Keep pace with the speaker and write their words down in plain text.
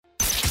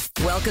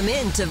Welcome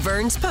in to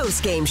Vern's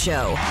Postgame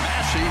Show.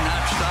 Massey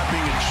not stopping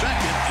at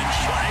second and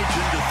slides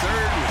into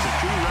third with a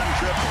two-run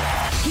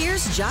triple.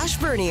 Here's Josh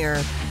Vernier.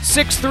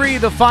 6-3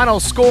 the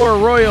final score.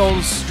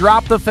 Royals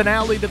drop the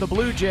finale to the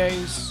Blue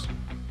Jays,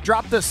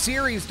 drop the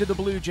series to the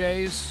Blue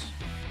Jays,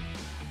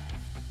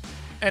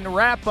 and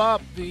wrap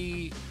up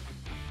the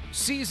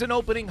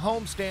season-opening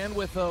homestand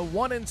with a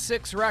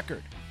 1-6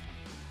 record.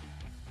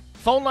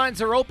 Phone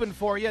lines are open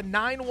for you,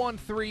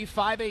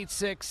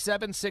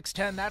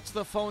 913-586-7610. That's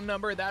the phone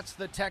number. That's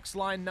the text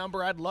line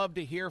number. I'd love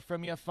to hear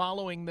from you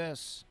following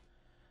this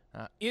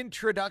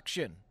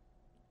introduction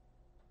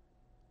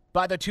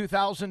by the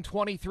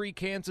 2023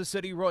 Kansas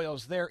City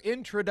Royals, their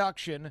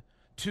introduction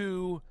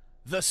to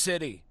the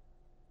city.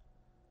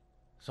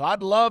 So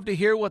I'd love to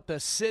hear what the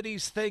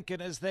city's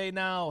thinking as they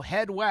now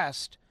head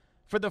west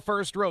for the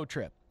first road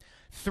trip.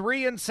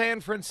 3 in San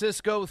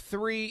Francisco,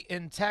 3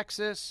 in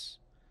Texas.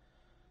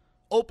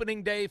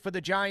 Opening day for the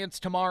Giants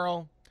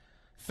tomorrow,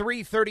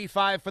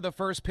 3:35 for the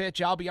first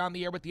pitch. I'll be on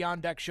the air with the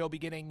On Deck Show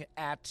beginning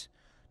at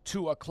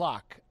 2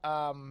 o'clock.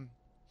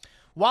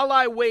 While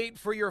I wait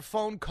for your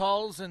phone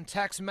calls and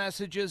text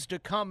messages to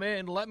come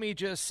in, let me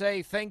just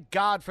say thank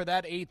God for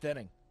that 8th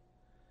inning.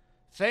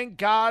 Thank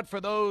God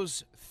for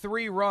those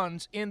 3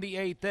 runs in the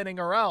 8th inning,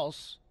 or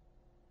else.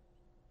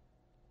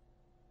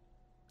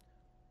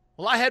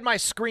 Well, I had my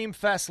scream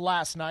fest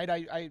last night.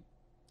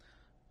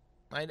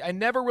 I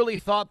never really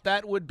thought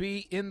that would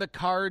be in the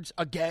cards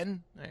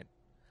again.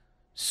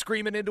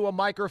 Screaming into a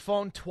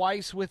microphone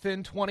twice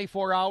within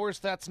 24 hours,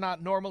 that's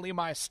not normally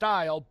my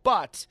style.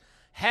 But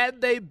had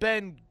they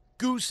been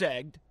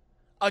goose-egged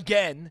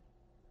again,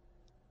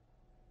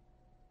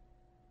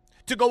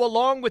 to go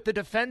along with the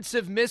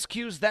defensive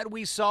miscues that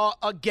we saw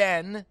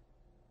again,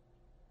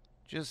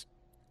 just,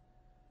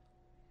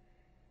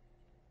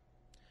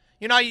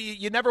 you know,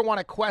 you never want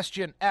to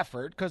question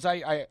effort, because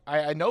I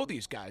know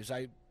these guys.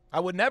 I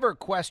would never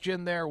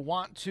question their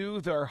want to,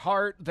 their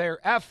heart,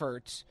 their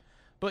efforts,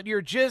 but you're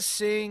just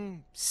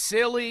seeing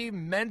silly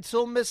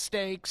mental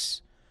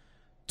mistakes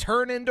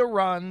turn into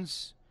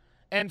runs,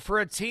 and for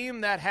a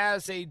team that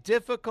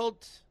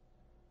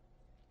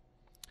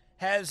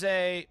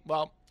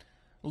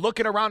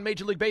looking around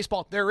Major League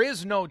Baseball, there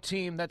is no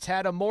team that's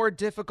had a more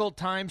difficult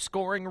time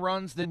scoring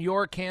runs than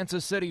your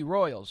Kansas City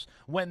Royals.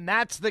 When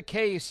that's the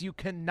case, you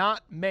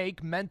cannot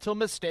make mental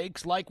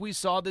mistakes like we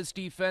saw this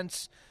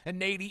defense and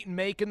Nate Eaton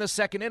make in the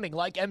second inning,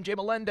 like MJ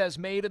Melendez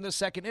made in the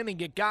second inning.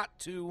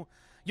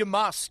 You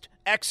must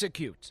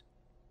execute.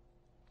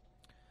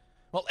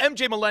 Well,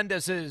 MJ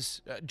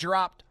Melendez's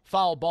dropped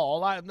foul ball,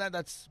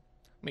 let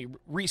me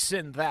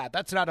rescind that.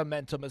 That's not a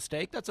mental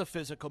mistake. That's a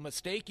physical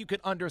mistake. You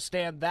can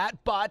understand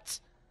that, but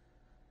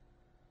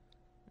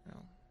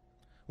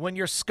when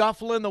you're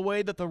scuffling the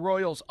way that the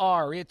Royals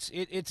are, it's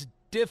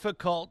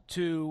difficult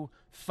to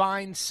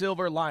find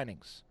silver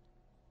linings.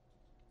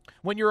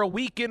 When you're a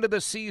week into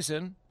the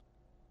season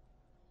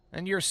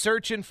and you're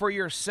searching for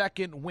your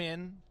second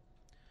win,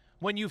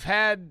 when you've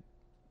had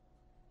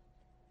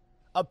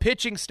a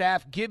pitching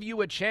staff give you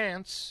a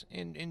chance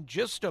in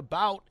just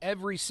about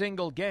every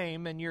single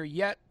game and you're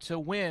yet to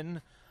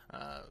win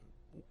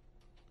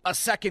a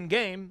second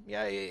game,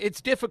 yeah,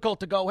 it's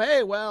difficult to go,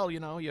 hey, well,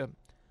 you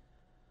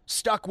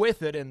stuck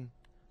with it and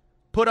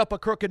put up a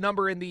crooked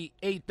number in the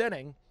 8th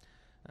inning.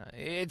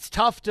 It's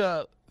tough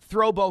to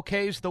throw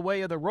bouquets the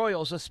way of the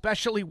Royals,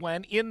 especially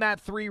when in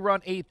that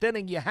 3-run 8th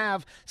inning you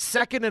have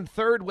second and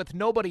third with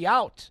nobody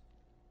out.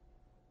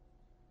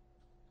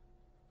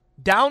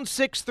 Down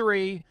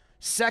 6-3,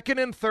 second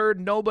and third,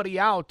 nobody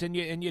out, and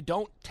you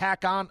don't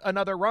tack on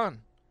another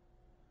run.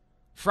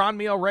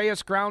 Franmil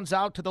Reyes grounds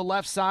out to the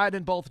left side,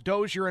 and both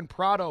Dozier and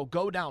Prado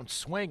go down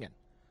swinging.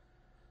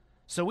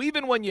 So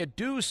even when you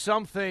do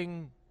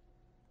something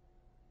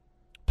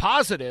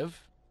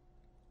positive,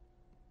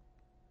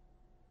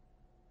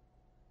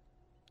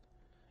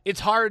 it's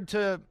hard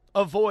to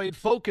avoid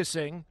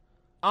focusing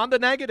on the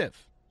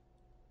negative.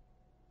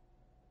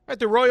 Right,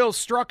 the Royals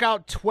struck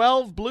out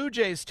 12 Blue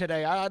Jays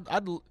today.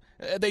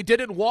 They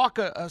didn't walk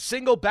a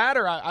single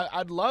batter.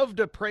 I'd love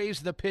to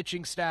praise the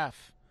pitching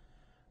staff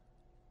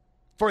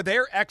for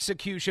their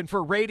execution,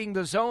 for raiding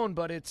the zone,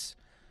 but it's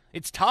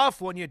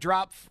tough when you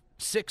drop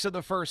 6 of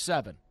the first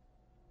 7.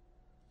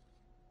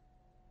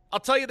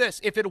 I'll tell you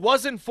this, if it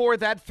wasn't for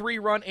that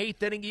 3-run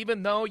 8th inning,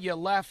 even though you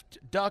left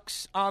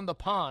ducks on the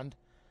pond,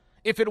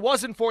 if it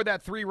wasn't for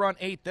that 3-run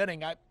 8th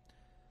inning,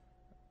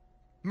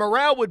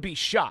 morale would be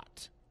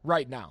shot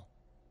right now.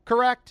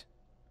 Correct?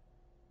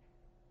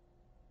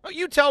 Well,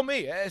 you tell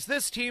me, as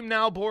this team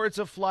now boards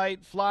a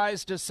flight,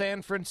 flies to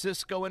San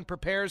Francisco, and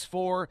prepares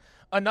for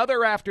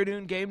another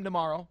afternoon game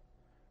tomorrow,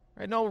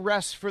 right? No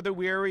rest for the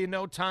weary,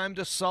 no time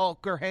to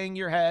sulk or hang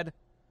your head.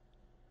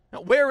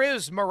 Now, where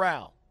is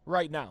morale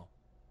right now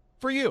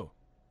for you?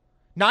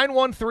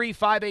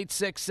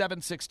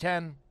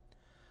 913-586-7610.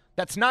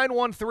 That's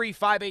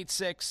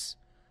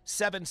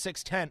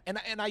 913-586-7610.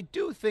 And I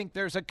do think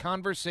there's a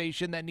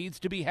conversation that needs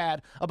to be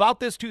had about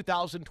this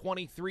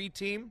 2023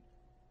 team.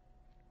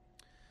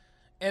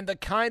 and the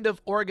kind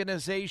of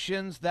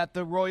organizations that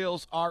the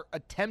Royals are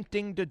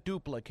attempting to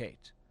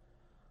duplicate.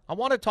 I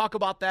want to talk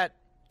about that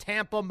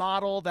Tampa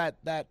model,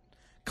 that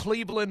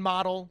Cleveland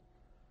model.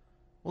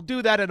 We'll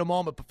do that in a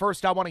moment, but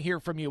first I want to hear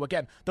from you.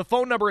 Again, the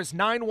phone number is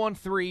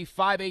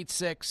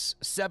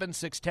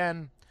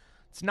 913-586-7610.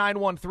 It's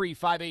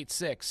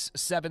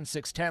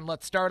 913-586-7610.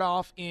 Let's start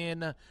off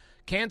in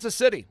Kansas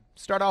City.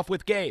 Start off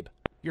with Gabe.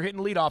 You're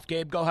hitting leadoff,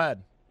 Gabe. Go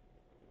ahead.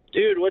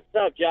 Dude, what's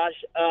up, Josh?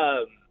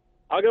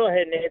 I'll go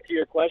ahead and answer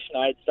your question.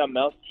 I had something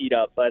else teed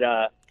up, but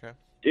okay.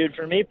 Dude,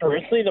 for me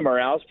personally, the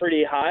morale's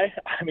pretty high.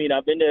 I mean,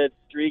 I've been to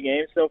 3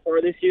 games so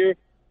far this year.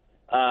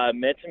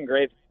 Met some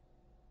great,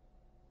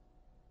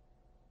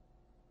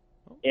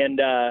 and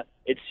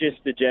it's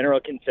just the general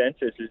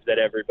consensus is that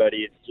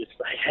everybody is just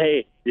like,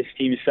 hey, this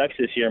team sucks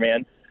this year,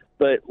 man.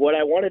 But what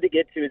I wanted to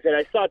get to is that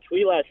I saw a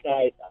tweet last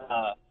night.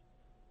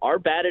 Our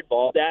batted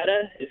ball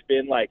data has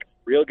been like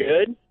real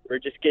good. We're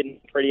just getting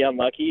pretty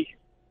unlucky.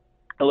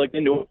 I looked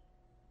into it.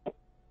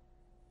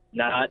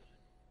 Not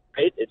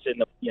right. It's in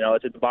the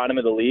it's at the bottom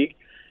of the league.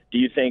 Do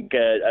you think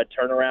a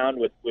turnaround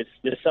with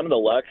just some of the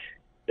luck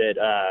that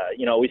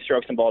we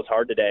struck some balls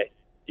hard today?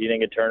 Do you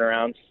think a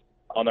turnaround's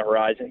on the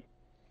horizon?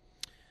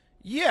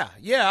 Yeah,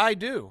 I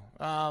do.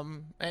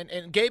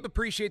 And Gabe,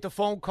 appreciate the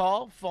phone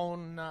call.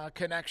 Phone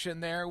connection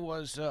there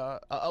was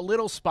a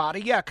little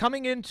spotty. Yeah,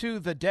 coming into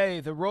the day,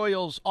 the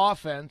Royals'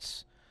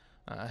 offense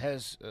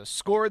has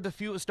scored the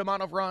fewest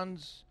amount of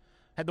runs,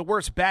 had the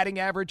worst batting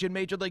average in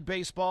Major League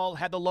Baseball,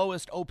 had the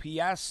lowest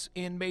OPS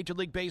in Major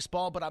League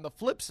Baseball, but on the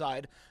flip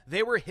side,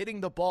 they were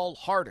hitting the ball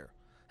harder,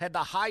 had the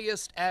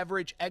highest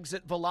average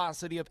exit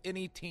velocity of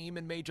any team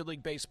in Major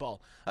League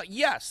Baseball.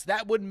 Yes,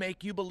 that would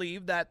make you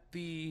believe that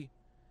the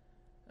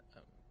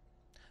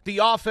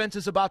offense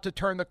is about to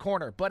turn the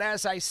corner. But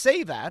as I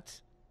say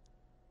that,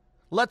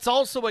 let's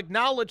also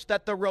acknowledge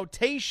that the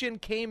rotation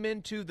came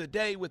into the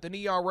day with an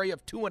ERA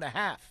of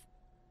 2.5.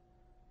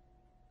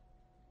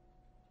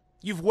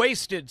 You've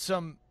wasted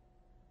some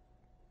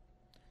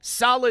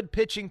solid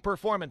pitching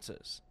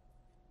performances.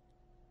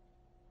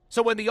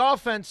 So when the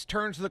offense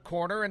turns the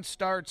corner and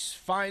starts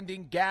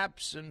finding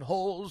gaps and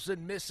holes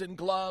and missing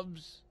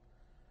gloves,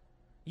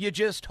 you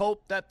just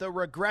hope that the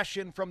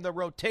regression from the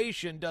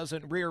rotation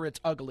doesn't rear its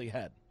ugly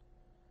head.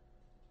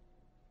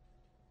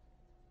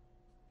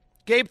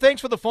 Gabe,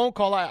 thanks for the phone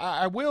call.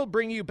 I will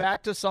bring you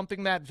back to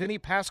something that Vinny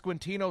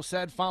Pasquantino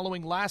said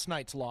following last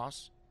night's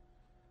loss.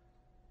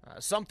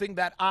 Something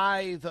that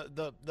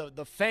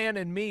the fan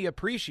in me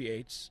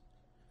appreciates.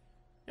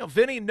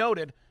 Vinny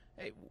noted,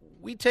 hey,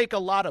 we take a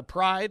lot of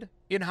pride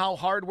in how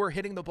hard we're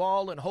hitting the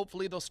ball, and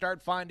hopefully they'll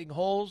start finding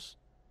holes.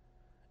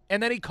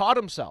 And then he caught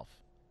himself.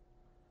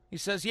 He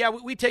says, yeah,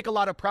 we take a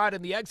lot of pride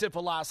in the exit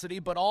velocity,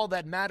 but all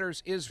that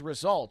matters is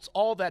results.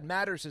 All that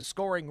matters is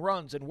scoring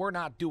runs, and we're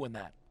not doing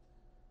that.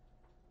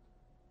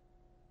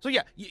 So,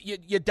 yeah,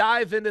 you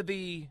dive into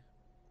the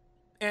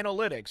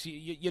analytics.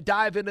 You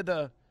dive into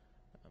the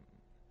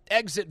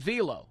exit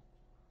velo.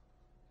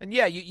 And,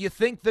 yeah, you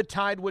think the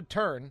tide would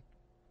turn.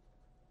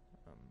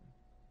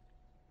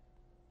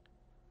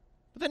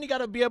 But then you got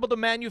to be able to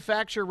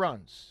manufacture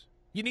runs.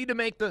 You need to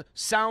make the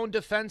sound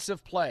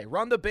defensive play.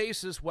 Run the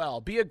bases well.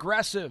 Be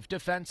aggressive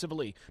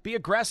defensively. Be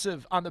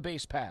aggressive on the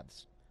base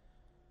paths.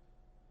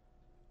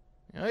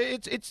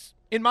 It's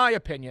in my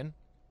opinion,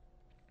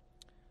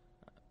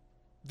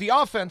 the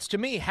offense, to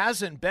me,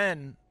 hasn't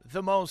been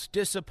the most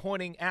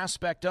disappointing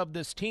aspect of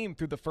this team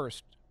through the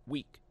first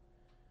week.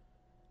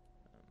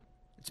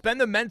 It's been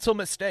the mental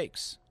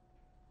mistakes.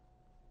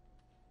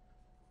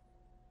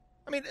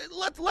 I mean,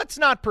 let's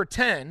not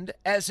pretend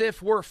as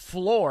if we're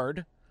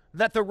floored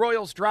that the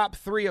Royals dropped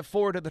 3 of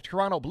 4 to the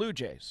Toronto Blue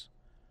Jays.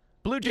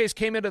 Blue Jays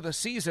came into the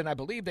season, I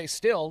believe they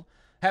still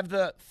have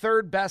the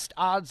 3rd best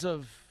odds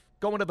of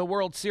going to the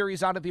World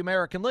Series out of the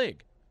American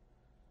League.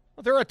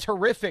 Well, they're a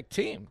terrific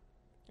team.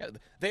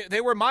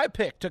 They were my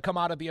pick to come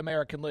out of the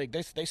American League.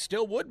 They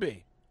still would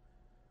be.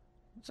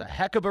 It's a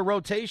heck of a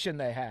rotation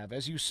they have.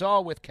 As you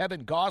saw with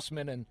Kevin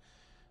Gausman and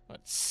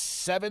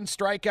 7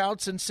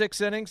 strikeouts in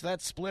 6 innings,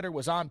 that splitter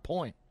was on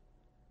point.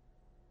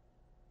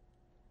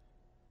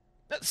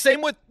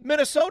 Same with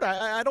Minnesota.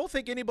 I don't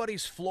think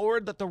anybody's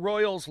floored that the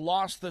Royals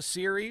lost the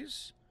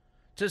series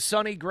to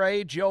Sonny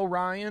Gray, Joe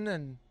Ryan,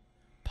 and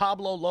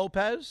Pablo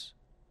Lopez.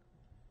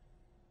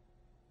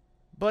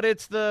 But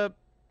it's the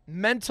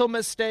mental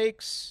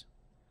mistakes,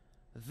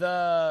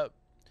 the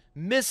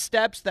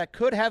missteps that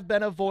could have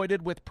been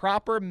avoided with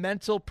proper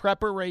mental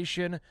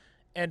preparation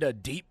and a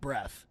deep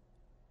breath.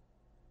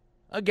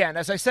 Again,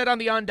 as I said on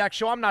the On Deck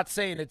Show, I'm not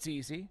saying it's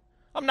easy.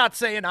 I'm not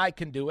saying I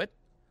can do it.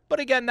 But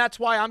again, that's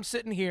why I'm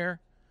sitting here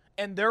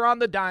and they're on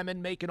the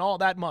diamond making all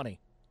that money.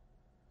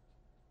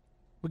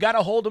 We got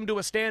to hold them to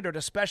a standard,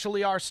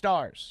 especially our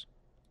stars.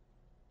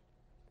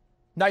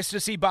 Nice to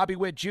see Bobby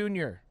Witt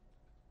Jr.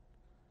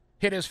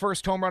 hit his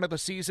first home run of the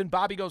season.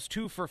 Bobby goes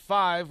 2 for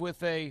 5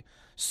 with a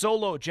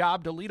solo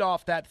job to lead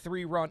off that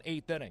 3-run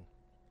 8th inning.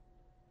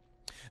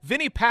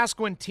 Vinny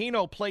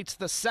Pasquantino plates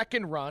the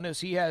second run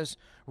as he has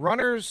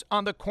runners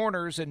on the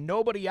corners and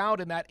nobody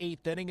out in that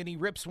 8th inning, and he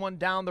rips one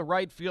down the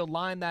right field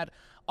line. That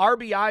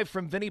RBI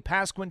from Vinny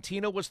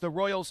Pasquantino was the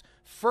Royals'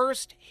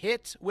 first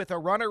hit with a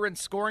runner in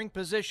scoring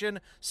position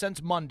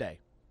since Monday.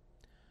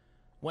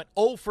 Went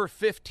 0 for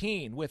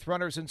 15 with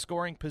runners in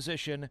scoring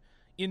position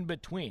in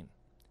between.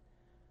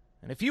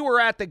 And if you were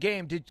at the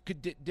game,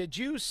 did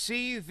you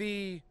see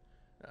the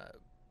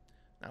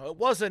now it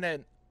wasn't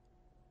a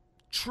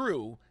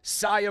true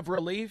sigh of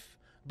relief,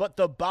 but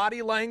the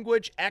body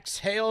language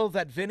exhale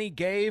that Vinny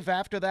gave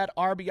after that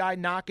RBI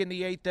knock in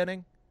the 8th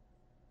inning?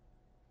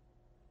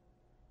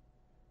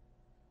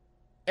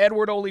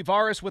 Edward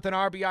Olivares with an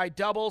RBI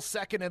double,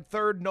 second and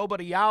third,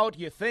 nobody out.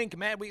 You think,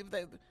 man,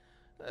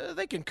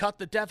 they can cut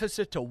the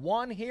deficit to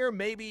 1 here,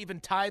 maybe even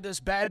tie this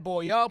bad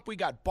boy up. We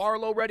got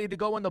Barlow ready to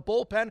go in the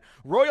bullpen.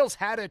 Royals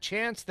had a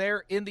chance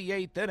there in the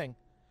 8th inning.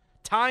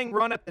 Tying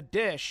run at the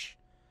dish.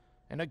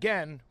 And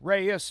again,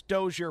 Reyes,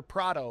 Dozier,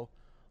 Prado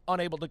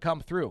unable to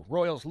come through.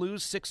 Royals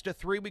lose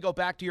 6-3. We go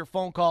back to your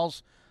phone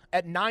calls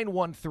at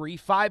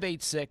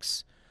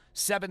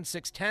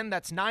 913-586-7610.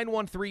 That's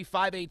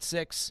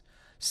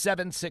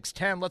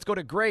 913-586-7610. Let's go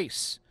to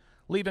Grace,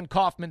 leaving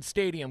Kauffman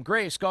Stadium.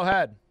 Grace, go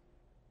ahead.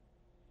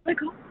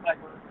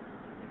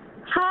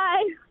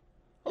 Hi.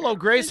 Hello,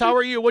 Grace. How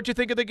are you? What'd you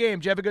think of the game?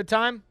 Did you have a good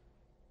time?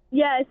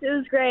 Yes, it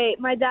was great.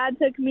 My dad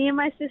took me and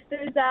my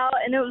sisters out,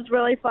 and it was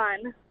really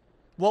fun.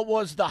 What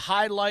was the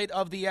highlight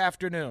of the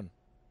afternoon?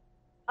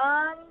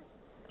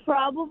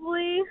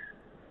 Probably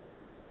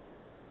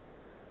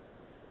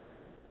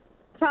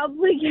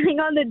getting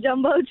on the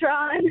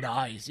Jumbotron.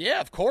 Nice. Yeah,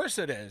 of course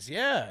it is.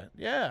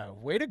 Yeah.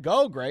 Way to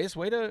go, Grace.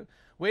 Way to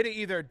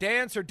either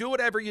dance or do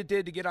whatever you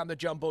did to get on the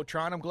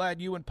Jumbotron. I'm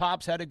glad you and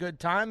Pops had a good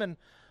time and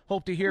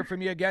hope to hear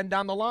from you again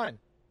down the line.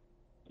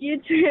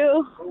 You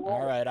too.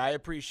 All right, I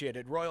appreciate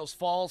it. Royals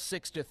fall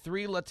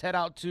 6-3. Let's head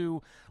out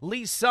to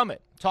Lee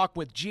Summit. Talk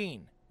with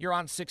Gene. You're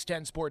on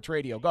 610 Sports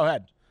Radio. Go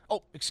ahead.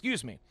 Oh,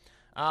 excuse me.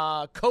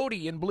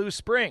 Cody in Blue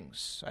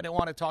Springs. I didn't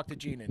want to talk to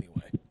Gene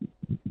anyway.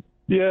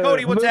 Yeah,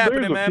 Cody, what's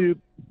happening,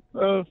 man?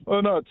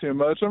 Not too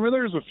much. I mean,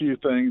 there's a few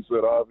things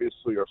that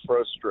obviously are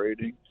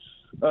frustrating.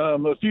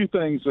 A few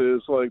things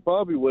is, like,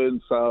 Bobby Witt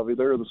and Salvi,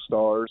 they're the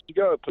stars. You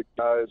got to put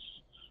guys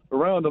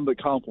around them that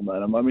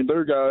complement them. I mean,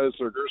 they're guys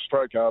that are going to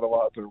strike out a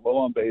lot. They're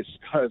well-on-base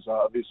guys,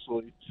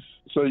 obviously.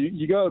 So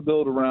you got to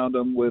build around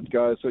them with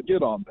guys that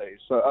get on base.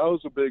 I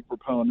was a big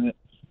proponent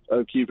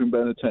of keeping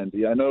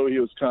Benintendi. I know he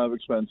was kind of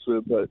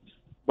expensive, but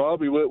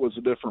Bobby Witt was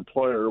a different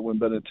player when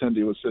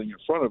Benintendi was sitting in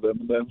front of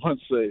him. And then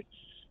once they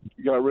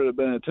got rid of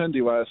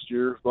Benintendi last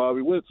year,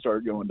 Bobby Witt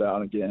started going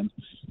down again.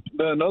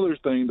 Then another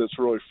thing that's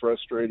really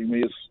frustrating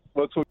me is,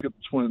 let's look at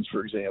the Twins,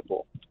 for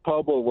example.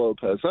 Pablo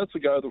Lopez, that's a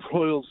guy the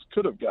Royals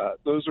could have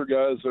got. Those are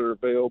guys that are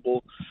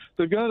available.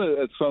 They've got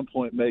to, at some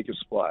point, make a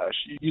splash.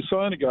 You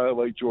sign a guy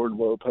like Jordan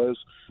Lopez,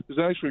 who's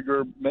actually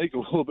going to make a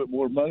little bit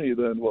more money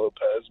than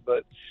Lopez,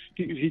 but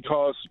he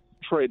costs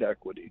trade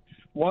equity.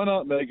 Why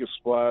not make a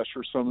splash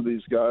for some of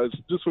these guys?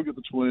 Just look at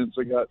the Twins.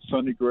 They got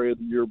Sonny Gray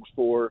the year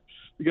before.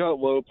 You got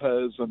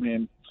Lopez. I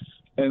mean,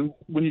 and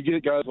when you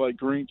get guys like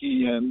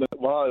Greinke and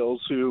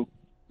Lyles, who,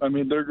 I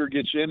mean, they're going to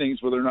get you innings,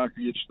 but they're not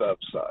going to get you the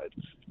upside.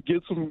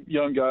 Get some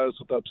young guys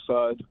with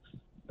upside,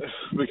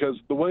 because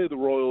the way the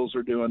Royals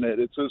are doing it,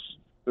 it's just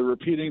they're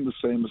repeating the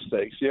same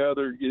mistakes. Yeah,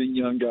 they're getting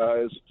young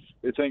guys.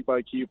 They think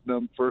by keeping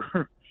them for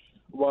a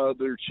while of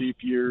their cheap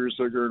years,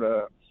 they're going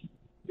to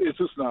 – it's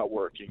just not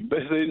working.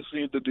 They just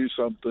need to do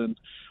something.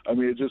 I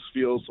mean, it just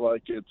feels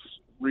like it's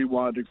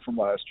rewinding from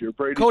last year.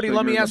 Cody,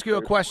 let me ask you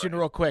a question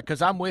real quick,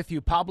 because I'm with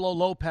you. Pablo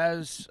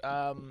Lopez,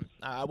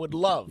 I would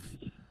love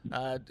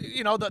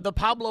the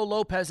Pablo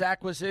Lopez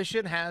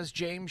acquisition has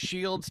James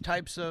Shields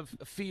types of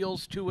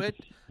feels to it.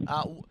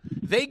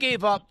 They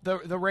gave up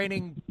the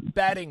reigning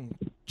batting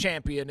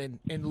champion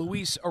in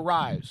Luis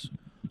Arraez.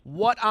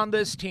 What on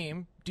this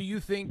team do you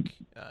think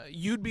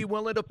you'd be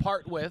willing to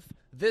part with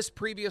this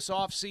previous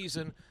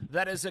offseason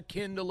that is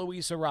akin to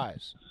Luis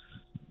Arraez?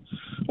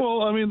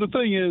 Well, I mean, the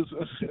thing is,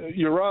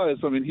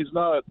 Arraez, I mean, he's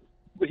not –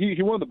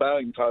 he won the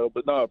batting title,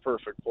 but not a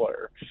perfect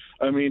player.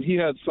 I mean, he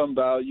had some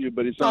value,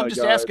 but he's not. I'm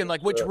just asking,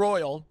 like, which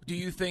Royal do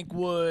you think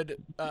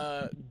would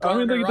I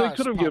mean, they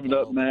could have given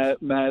up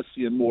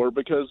Massey and more,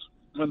 because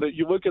when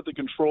you look at the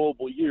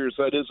controllable years,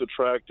 that is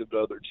attractive to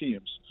other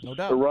teams. No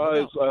doubt.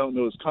 Arraez, I don't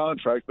know his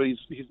contract, but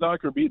he's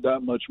not going to be that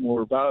much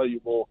more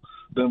valuable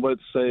than,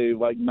 let's say,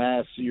 like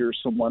Massey or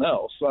someone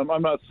else.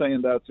 I'm not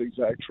saying that's the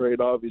exact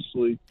trade,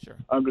 obviously. Sure.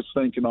 I'm just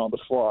thinking on the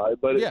fly.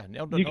 But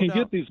you can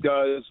get these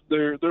guys;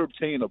 they're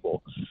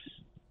obtainable.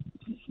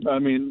 I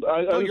mean,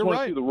 I just want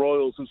to see the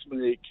Royals just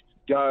make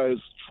guys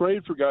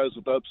trade for guys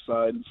with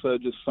upside instead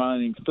of just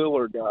signing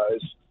filler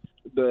guys.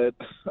 That,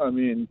 I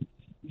mean,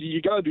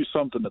 you got to do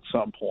something at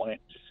some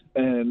point.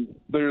 And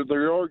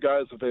there are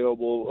guys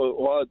available.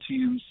 A lot of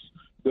teams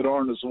that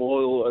aren't as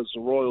loyal as the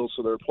Royals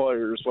to their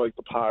players, like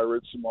the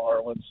Pirates and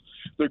Marlins,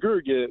 they're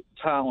going to get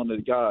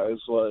talented guys,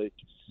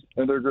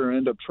 and they're going to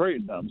end up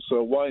trading them.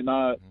 So why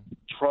not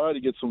try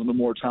to get some of the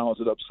more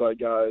talented upside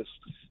guys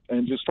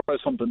and just try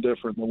something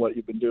different than what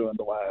you've been doing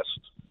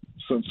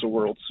since the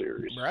World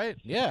Series. Right.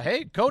 Yeah.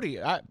 Hey,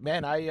 Cody,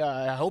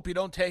 I hope you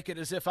don't take it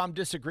as if I'm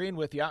disagreeing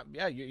with you.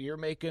 Yeah, you're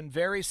making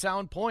very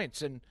sound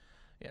points. And,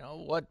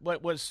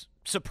 what was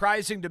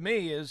surprising to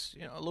me is,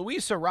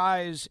 Luis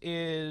Arraez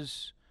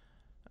is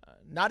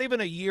not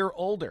even a year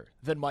older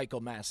than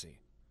Michael Massey.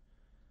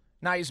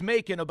 Now, he's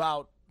making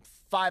about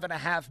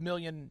 $5.5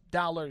 million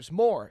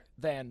more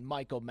than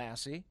Michael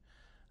Massey.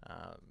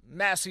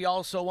 Massey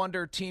also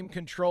under team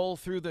control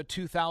through the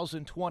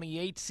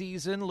 2028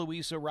 season.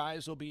 Luis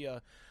Arraez will be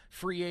a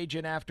free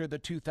agent after the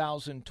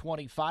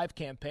 2025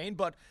 campaign.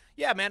 But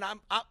yeah, man,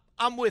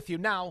 I'm with you.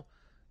 Now,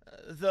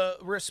 the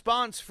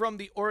response from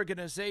the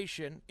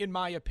organization, in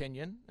my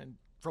opinion, and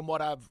from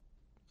what I've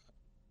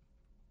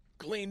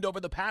gleaned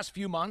over the past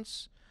few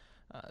months,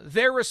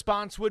 their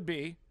response would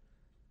be,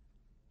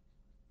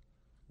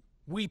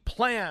 we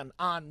plan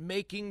on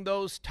making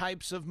those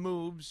types of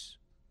moves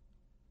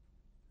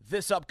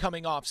this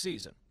upcoming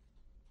offseason.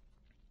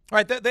 All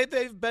right,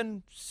 they've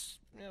been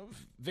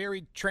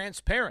very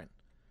transparent.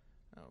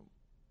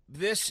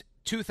 This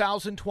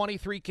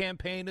 2023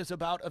 campaign is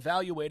about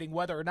evaluating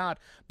whether or not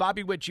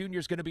Bobby Witt Jr.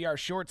 is going to be our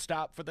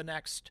shortstop for the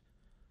next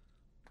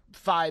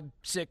 5,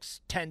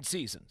 6, 10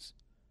 seasons.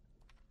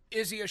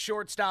 Is he a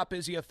shortstop?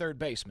 Is he a third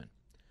baseman?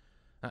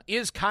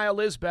 Is Kyle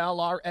Isbell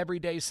our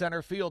everyday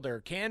center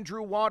fielder? Can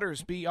Drew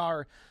Waters be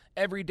our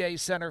everyday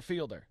center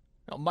fielder?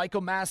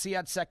 Michael Massey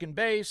at second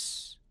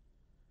base.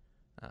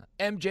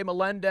 MJ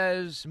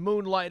Melendez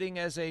moonlighting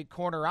as a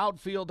corner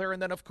outfielder.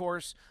 And then, of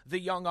course, the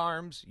young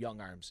arms.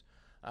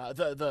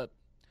 The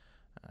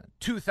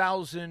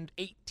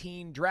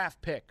 2018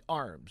 draft pick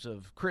arms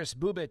of Chris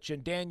Bubich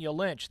and Daniel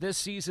Lynch. This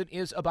season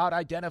is about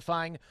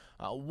identifying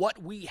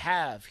what we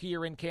have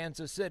here in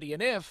Kansas City.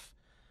 And if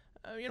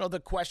the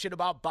question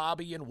about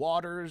Bobby and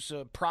Waters,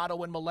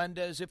 Prado and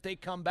Melendez, if they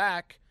come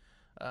back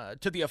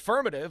to the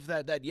affirmative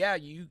that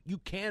you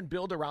can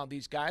build around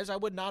these guys, I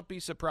would not be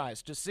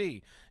surprised to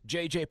see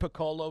J.J.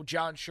 Piccolo,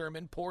 John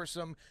Sherman pour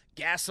some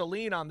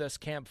gasoline on this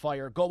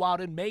campfire, go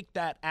out and make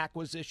that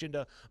acquisition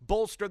to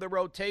bolster the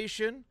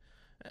rotation,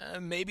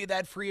 maybe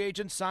that free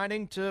agent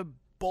signing to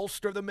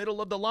bolster the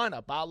middle of the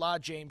lineup, a la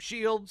James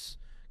Shields,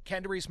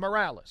 Kendrys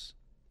Morales.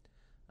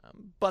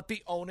 But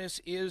the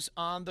onus is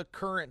on the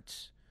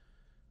current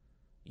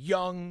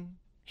young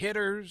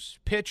hitters,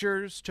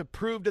 pitchers, to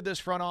prove to this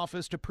front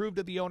office, to prove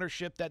to the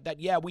ownership that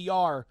we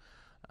are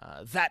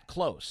that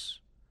close.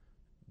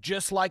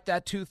 Just like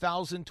that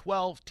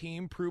 2012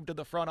 team proved to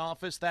the front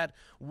office that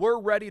we're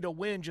ready to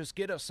win, just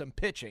get us some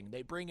pitching.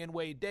 They bring in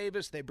Wade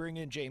Davis, they bring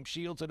in James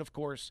Shields, and of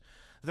course,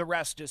 the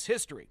rest is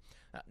history.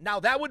 Now,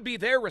 that would be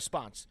their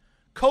response.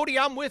 Cody,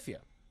 I'm with you.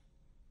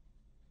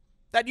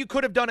 That you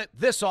could have done it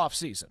this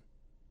offseason.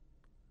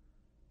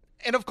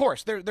 And, of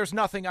course, there's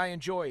nothing I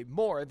enjoy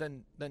more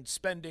than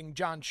spending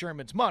John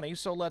Sherman's money,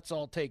 so let's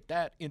all take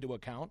that into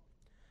account.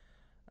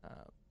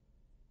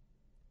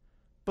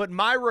 But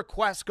my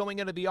request going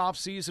into the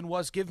offseason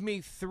was give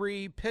me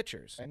 3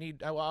 pitchers.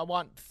 I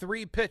want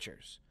 3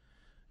 pitchers.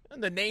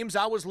 And the names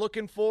I was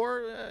looking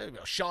for,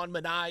 Sean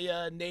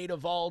Manaea, Nate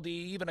Eovaldi,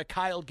 even a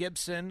Kyle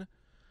Gibson.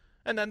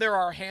 And then there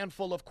are a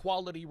handful of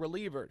quality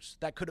relievers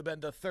that could have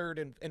been the third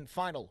and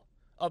final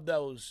of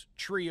those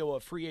trio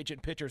of free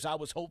agent pitchers I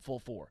was hopeful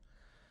for.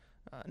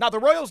 Now, the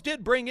Royals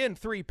did bring in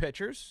 3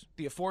 pitchers.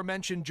 The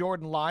aforementioned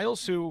Jordan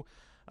Lyles, who,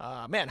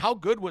 how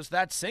good was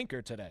that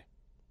sinker today?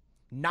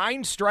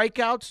 9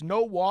 strikeouts,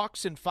 no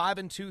walks in 5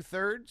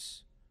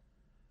 2/3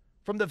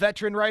 from the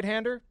veteran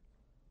right-hander.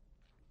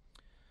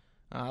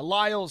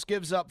 Lyles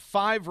gives up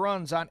 5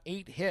 runs on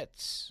 8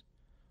 hits.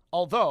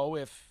 Although,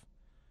 if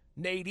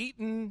Nate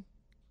Eaton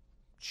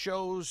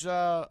shows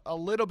a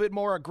little bit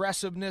more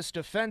aggressiveness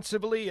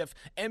defensively, if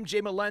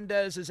MJ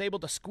Melendez is able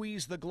to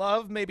squeeze the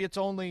glove, maybe it's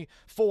only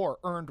 4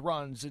 earned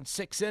runs in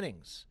 6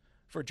 innings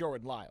for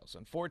Jordan Lyles.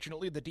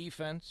 Unfortunately, the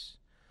defense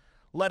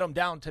let him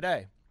down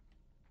today.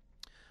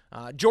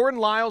 Jordan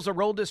Lyles,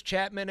 Aroldis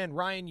Chapman, and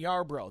Ryan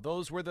Yarbrough.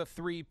 Those were the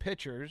 3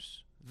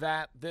 pitchers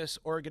that this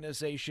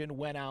organization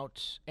went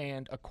out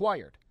and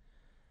acquired.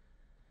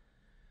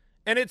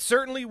 And it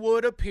certainly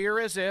would appear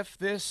as if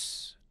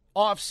this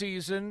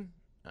offseason,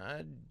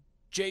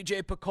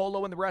 J.J.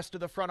 Piccolo and the rest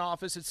of the front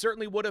office, it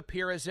certainly would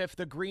appear as if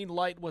the green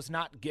light was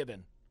not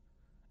given.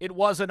 It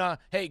wasn't a,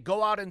 hey,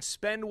 go out and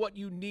spend what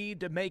you need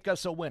to make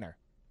us a winner.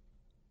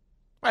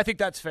 I think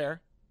that's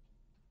fair.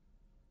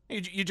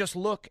 You just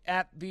look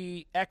at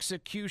the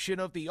execution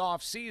of the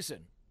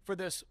offseason for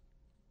this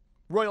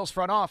Royals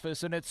front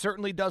office, and it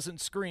certainly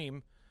doesn't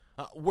scream,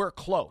 we're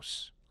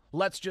close.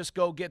 Let's just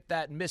go get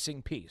that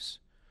missing piece.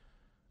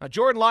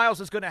 Jordan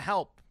Lyles is going to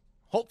help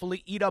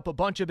hopefully eat up a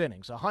bunch of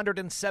innings,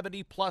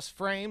 170-plus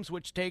frames,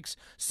 which takes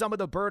some of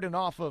the burden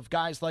off of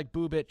guys like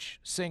Bubich,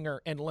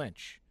 Singer, and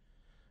Lynch.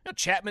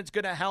 Chapman's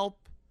going to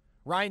help.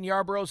 Ryan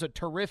Yarbrough's a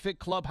terrific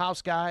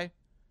clubhouse guy.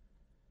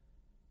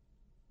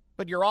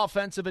 But your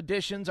offensive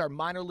additions are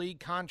minor league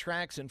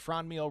contracts in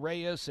Franmil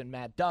Reyes and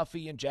Matt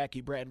Duffy and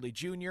Jackie Bradley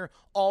Jr.,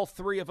 all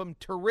 3 of them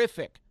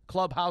terrific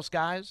clubhouse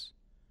guys.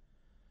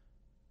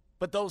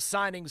 but those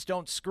signings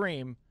don't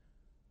scream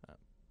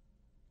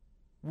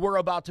we're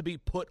about to be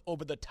put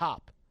over the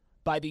top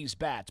by these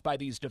bats, by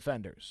these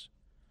defenders.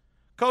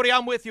 Cody,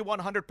 I'm with you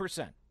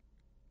 100%.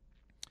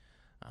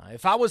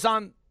 If I was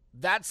on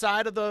that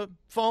side of the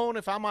phone,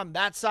 if I'm on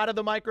that side of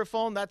the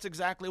microphone, that's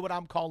exactly what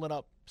I'm calling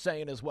up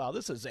saying as well.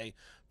 This is a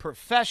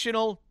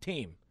professional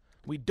team.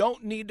 We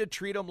don't need to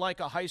treat them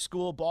like a high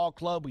school ball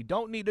club. We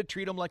don't need to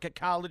treat them like a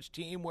college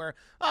team where,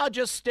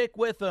 just stick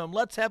with them.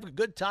 Let's have a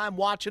good time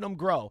watching them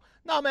grow.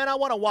 No, man, I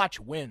want to watch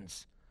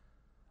wins.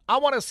 I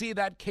want to see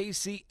that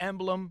KC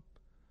emblem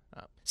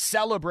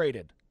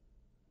celebrated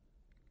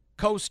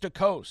coast to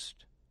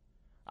coast.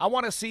 I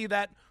want to see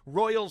that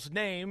Royals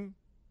name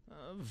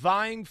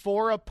vying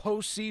for a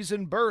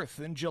postseason berth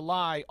in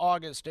July,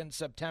 August, and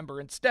September.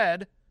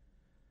 Instead,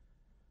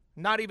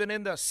 not even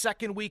in the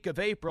second week of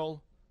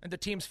April, and the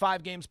team's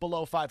 5 games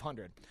below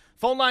 500.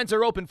 Phone lines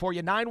are open for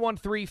you,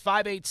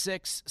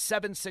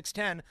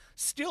 913-586-7610.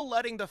 Still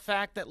letting the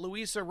fact that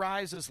Luis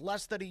Arraez is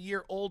less than a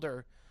year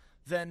older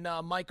than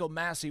Michael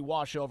Massey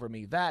wash over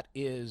me. That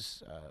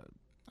is,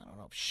 I don't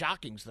know if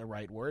shocking's the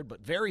right word,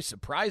 but very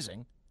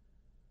surprising.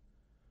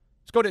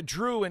 Let's go to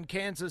Drew in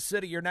Kansas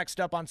City. You're next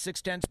up on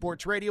 610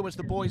 Sports Radio as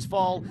the boys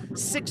fall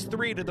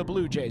 6-3 to the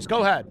Blue Jays.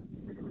 Go ahead.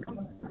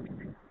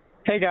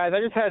 Hey, guys.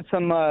 I just had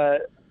some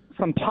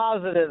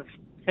positive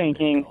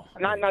thinking.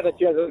 Not that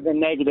you guys have been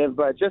negative,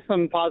 but just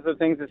some positive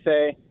things to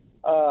say.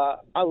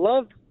 I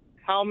love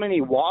how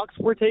many walks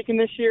we're taking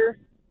this year.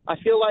 I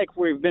feel like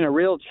we've been a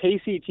real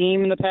chasey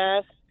team in the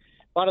past,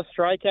 a lot of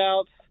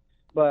strikeouts,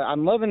 but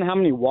I'm loving how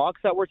many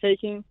walks that we're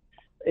taking.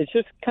 It's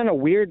just kind of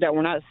weird that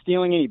we're not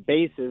stealing any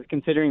bases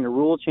considering the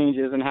rule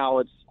changes and how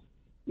it's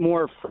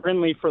more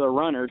friendly for the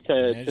runner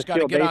to you just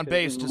got to get on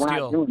base to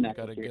steal.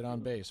 Got to get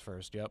on base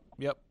first. Yep.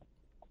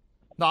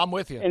 No, I'm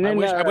with you. And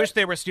then, I wish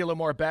they were stealing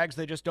more bags.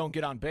 They just don't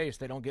get on base.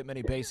 They don't get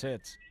many base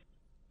hits.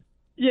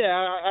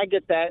 Yeah, I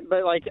get that,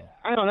 but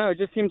I don't know. It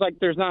just seems like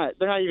they're not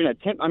even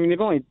attempt. I mean,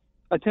 they've only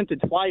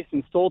attempted twice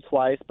and stole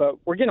twice, but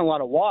we're getting a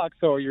lot of walks,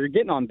 so you're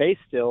getting on base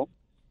still.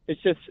 It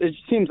just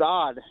seems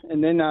odd.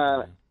 And then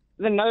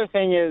another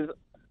thing is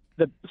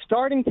the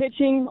starting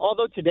pitching.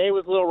 Although today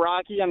was a little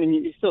rocky, I mean,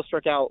 you still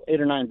struck out 8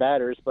 or 9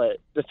 batters,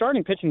 but the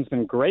starting pitching's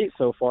been great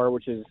so far,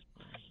 which is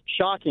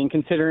shocking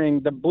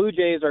considering the Blue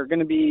Jays are going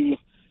to be,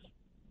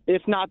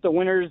 if not the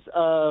winners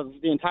of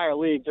the entire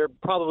league, they're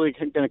probably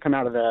going to come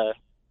out of the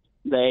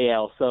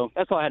AL. So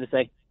that's all I had to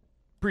say.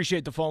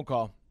 Appreciate the phone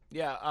call.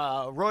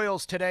 Yeah,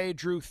 Royals today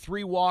drew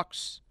 3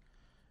 walks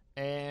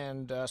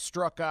and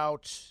struck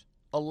out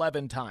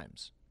 11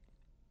 times.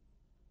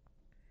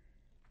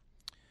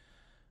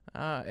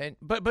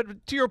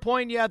 But to your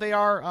point, yeah, they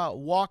are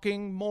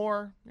walking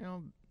more. You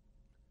know,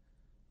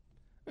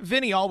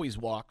 Vinny always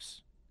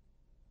walks,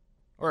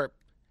 or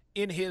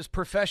in his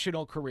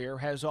professional career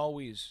has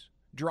always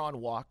drawn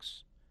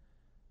walks.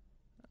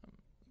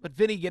 But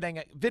Vinny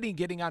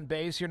getting on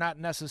base, you're not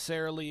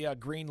necessarily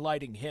green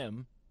lighting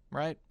him,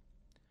 right?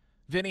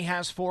 Vinny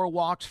has 4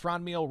 walks.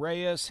 Franmil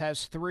Reyes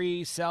has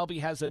 3. Salvi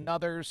has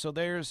another. So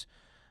there's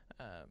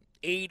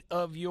 8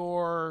 of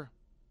your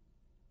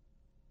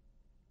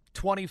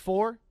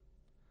 24.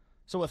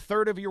 So a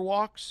third of your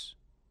walks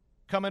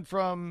coming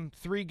from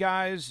 3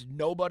 guys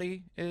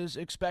nobody is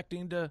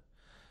expecting to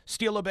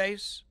steal a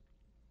base.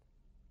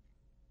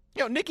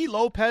 You know, Nicky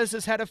Lopez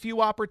has had a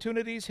few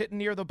opportunities hitting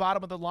near the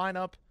bottom of the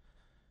lineup,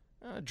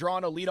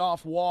 drawing a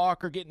leadoff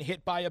walk or getting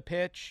hit by a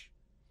pitch.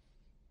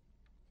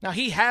 Now,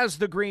 he has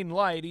the green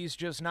light. He's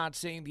just not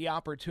seeing the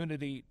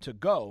opportunity to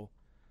go.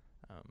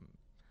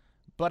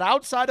 But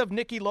outside of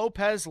Nicky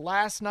Lopez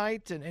last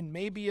night and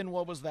maybe in,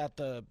 what was that,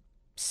 the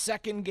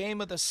second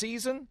game of the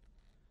season?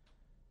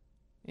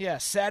 Yeah,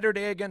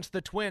 Saturday against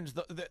the Twins.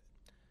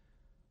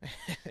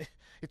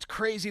 It's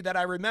crazy that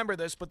I remember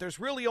this, but there's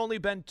really only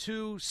been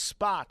 2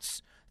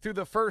 spots through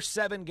the first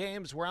 7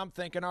 games where I'm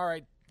thinking, all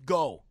right,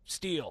 go,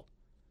 steal.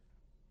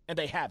 And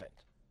they haven't.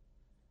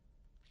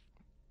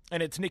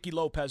 And it's Nicky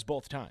Lopez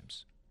both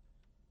times.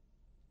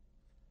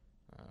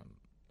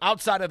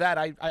 Outside of that,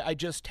 I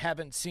just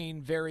haven't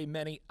seen very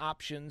many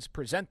options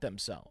present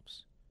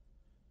themselves.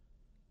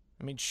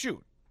 I mean,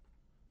 shoot.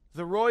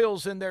 The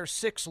Royals in their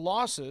 6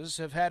 losses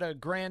have had a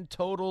grand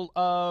total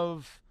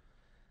of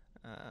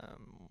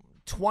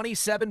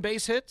 27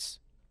 base hits.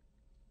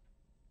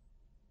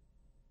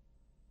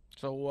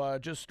 So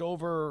just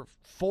over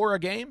 4 a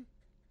game.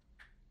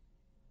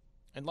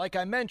 And like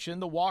I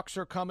mentioned, the walks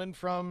are coming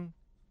from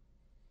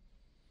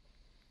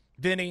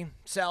Vinny,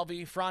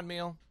 Salvi,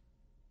 Franmil.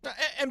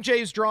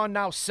 MJ's drawn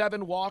now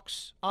 7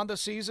 walks on the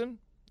season.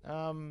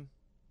 But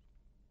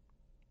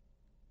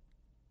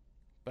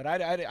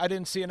I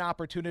didn't see an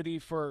opportunity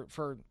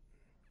for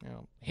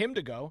him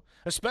to go,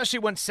 especially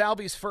when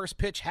Salvi's first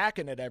pitch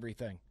hacking at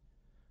everything.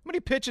 How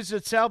many pitches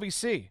did Salvi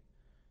see?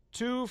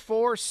 2,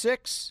 4,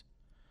 6.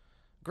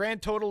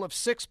 Grand total of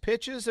 6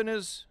 pitches in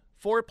his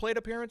 4 plate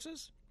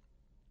appearances.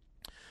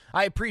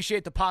 I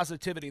appreciate the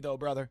positivity, though,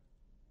 brother.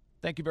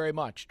 Thank you very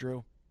much,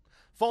 Drew.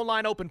 Phone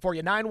line open for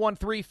you,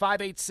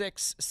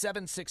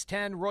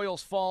 913-586-7610.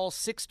 Royals fall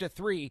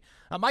 6-3.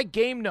 My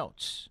game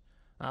notes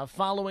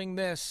following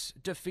this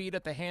defeat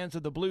at the hands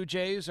of the Blue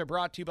Jays are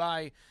brought to you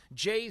by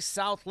J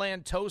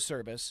Southland Tow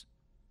Service.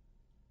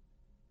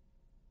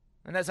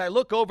 And as I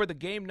look over the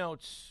game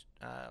notes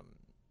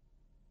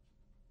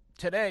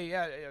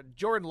today,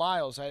 Jordan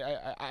Lyles,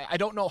 I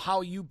don't know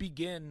how you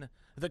begin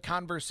the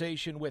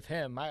conversation with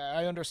him.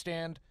 I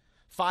understand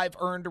 5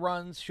 earned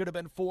runs, should have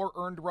been 4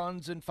 earned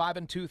runs in 5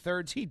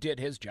 2/3. He did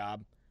his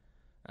job.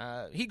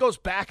 He goes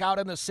back out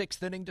in the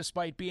 6th inning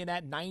despite being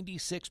at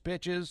 96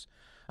 pitches.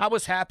 I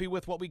was happy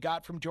with what we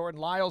got from Jordan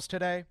Lyles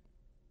today.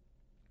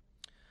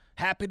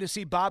 Happy to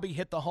see Bobby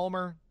hit the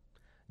homer.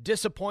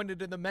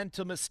 Disappointed in the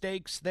mental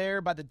mistakes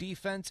there by the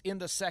defense in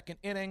the 2nd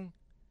inning.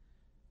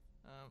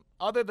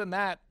 Other than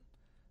that,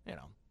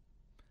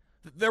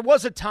 there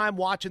was a time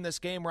watching this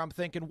game where I'm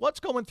thinking, what's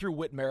going through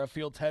Whit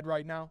Merrifield's head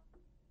right now?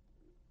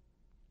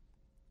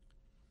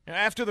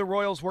 After the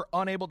Royals were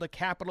unable to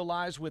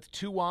capitalize with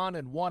 2 on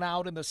and 1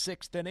 out in the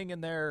 6th inning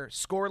and their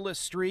scoreless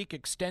streak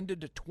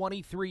extended to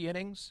 23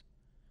 innings,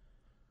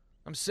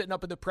 I'm sitting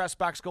up in the press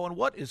box going,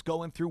 what is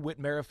going through Whit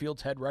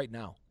Merrifield's head right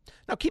now?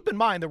 Now, keep in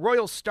mind, the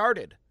Royals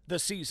started the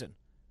season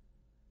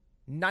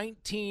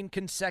 19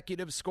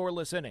 consecutive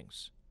scoreless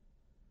innings.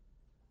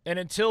 And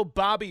until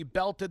Bobby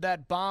belted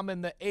that bomb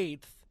in the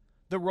 8th,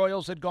 the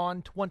Royals had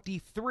gone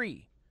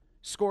 23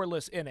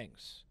 scoreless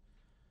innings.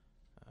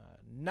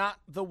 Not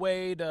the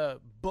way to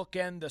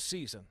bookend the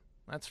season,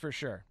 that's for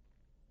sure.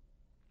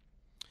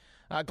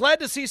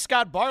 Glad to see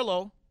Scott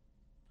Barlow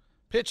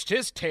pitched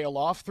his tail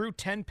off, threw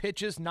 10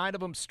 pitches, 9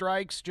 of them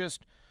strikes,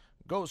 just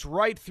goes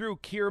right through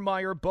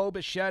Kiermaier, Bo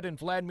Bichette, and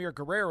Vladimir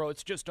Guerrero.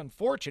 It's just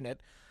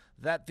unfortunate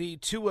that the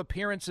 2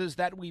 appearances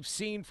that we've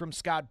seen from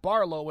Scott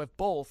Barlow have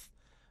both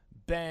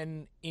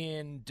been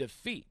in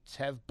defeat,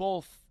 have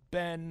both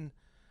been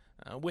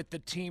with the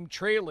team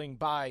trailing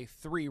by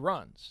 3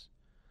 runs.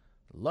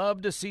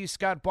 Love to see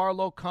Scott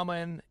Barlow come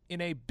in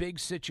a big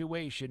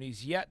situation.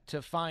 He's yet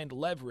to find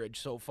leverage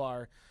so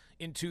far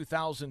in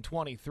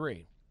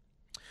 2023.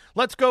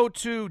 Let's go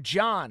to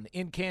John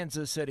in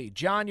Kansas City.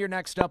 John, you're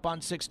next up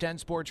on 610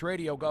 Sports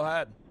Radio. Go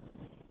ahead.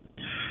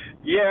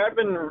 Yeah, I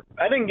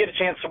didn't get a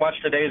chance to watch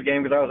today's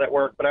game because I was at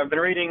work, but I've been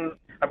reading.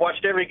 I've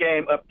watched every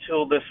game up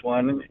till this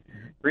one,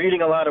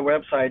 reading a lot of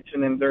websites,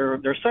 and then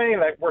they're saying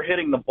that we're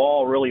hitting the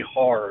ball really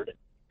hard,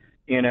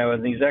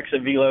 and these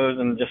exit velos,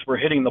 and just we're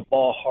hitting the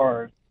ball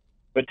hard.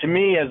 But to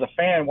me, as a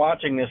fan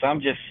watching this,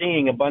 I'm just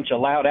seeing a bunch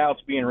of loud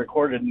outs being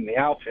recorded in the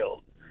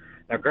outfield.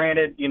 Now,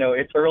 granted,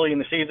 it's early in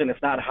the season.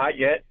 It's not hot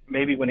yet.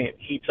 Maybe when it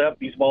heats up,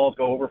 these balls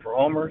go over for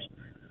homers.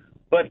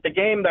 But the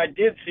game that I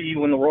did see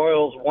when the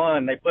Royals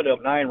won, they put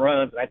up 9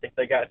 runs, and I think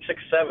they got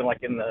 6-7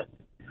 like in the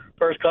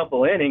first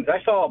couple of innings.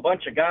 I saw a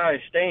bunch of guys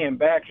staying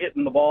back,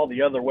 hitting the ball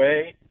the other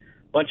way,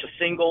 a bunch of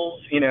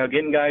singles,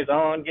 getting guys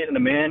on, getting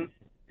them in.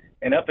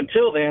 And up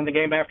until then, the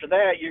game after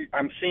that,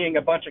 I'm seeing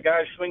a bunch of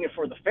guys swinging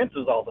for the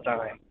fences all the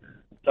time.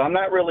 So I'm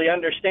not really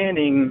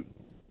understanding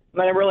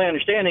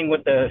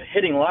what the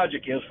hitting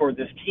logic is for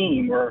this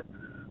team. We're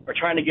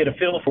trying to get a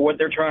feel for what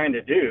they're trying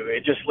to do.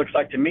 It just looks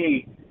like to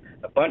me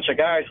a bunch of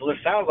guys.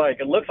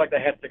 It looks like they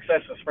had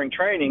success in spring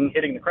training,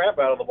 hitting the crap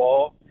out of the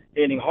ball,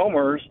 hitting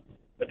homers.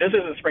 But this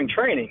isn't spring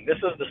training. This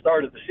is the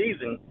start of the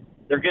season.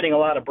 They're getting a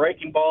lot of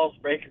breaking balls,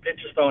 breaking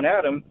pitches thrown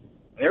at them.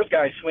 And there's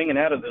guys swinging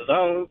out of the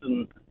zones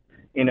and,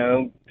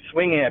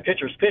 swinging at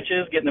pitchers'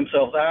 pitches, getting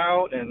themselves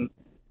out. And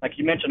like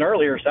you mentioned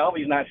earlier,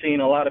 Salvi's not seeing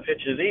a lot of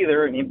pitches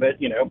either.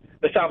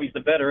 But Salvi's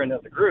the veteran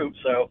of the group.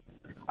 So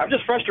I'm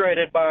just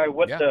frustrated by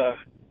what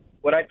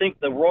I think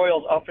the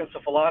Royals'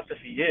 offensive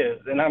philosophy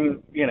is.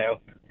 And you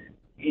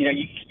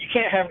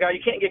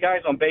can't get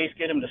guys on base,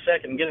 get them to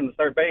second, get them to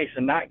third base,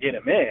 and not get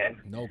them in.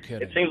 No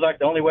kidding. It seems like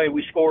the only way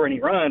we score any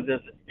runs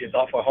is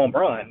off a home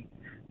run.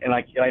 And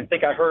I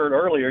think I heard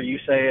earlier you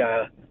say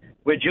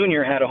Witt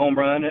Jr. had a home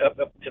run up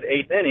to the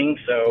 8th inning.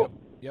 So,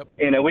 Yep.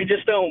 We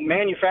just don't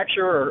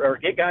manufacture or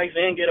get guys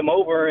in, get them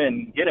over,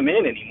 and get them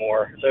in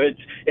anymore. So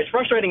it's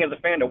frustrating as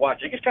a fan to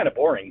watch. It gets kind of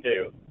boring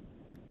too.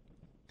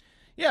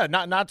 Yeah,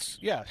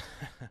 yeah.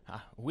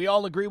 We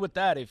all agree with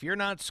that. If you're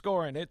not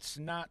scoring, it's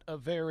not a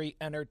very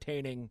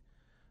entertaining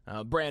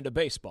brand of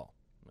baseball.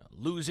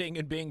 Losing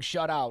and being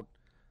shut out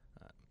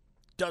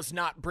does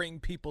not bring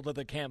people to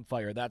the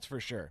campfire, that's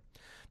for sure.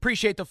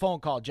 Appreciate the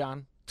phone call,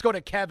 John. Let's go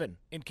to Kevin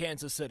in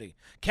Kansas City.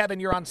 Kevin,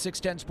 you're on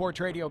 610 Sports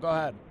Radio. Go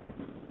ahead.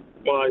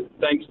 Well,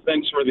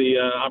 thanks for the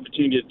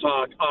opportunity to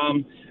talk.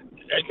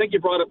 I think you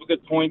brought up a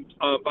good point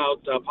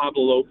about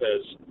Pablo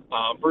Lopez.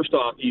 First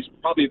off, he's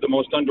probably the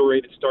most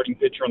underrated starting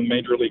pitcher in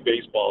Major League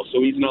Baseball,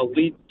 so he's an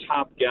elite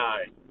top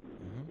guy.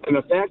 And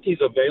the fact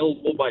he's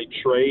available by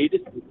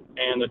trade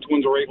and the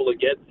Twins are able to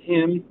get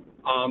him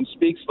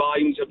speaks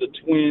volumes of the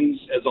Twins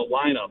as a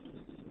lineup.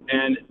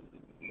 And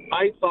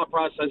my thought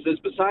process is,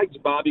 besides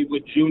Bobby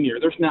Witt Jr.,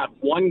 there's not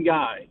one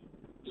guy,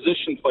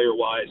 position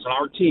player-wise, on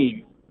our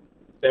team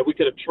that we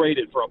could have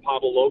traded for a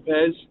Pablo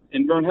Lopez.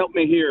 And Vern, help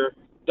me here,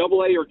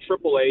 AA or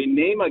AAA,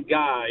 name a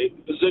guy,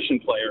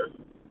 position player,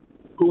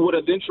 who would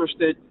have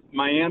interested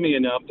Miami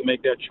enough to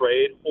make that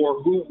trade,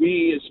 or who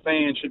we as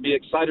fans should be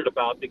excited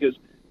about, because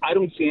I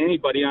don't see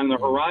anybody on the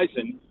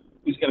horizon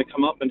who's going to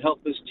come up and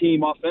help this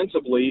team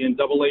offensively in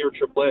AA or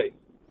AAA.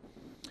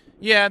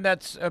 Yeah,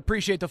 and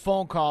appreciate the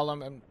phone call.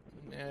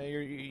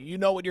 You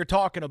know what you're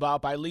talking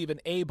about by leaving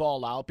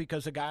A-ball out,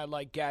 because a guy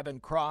like Gavin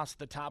Cross,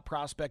 the top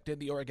prospect in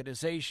the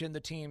organization, the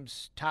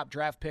team's top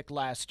draft pick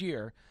last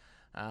year,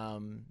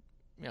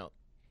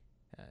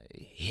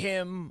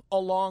 him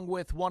along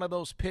with one of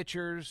those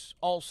pitchers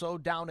also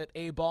down at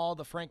A-ball,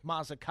 the Frank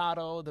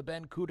Mazzucato, the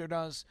Ben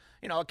Cudernas,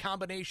 a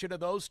combination of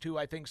those two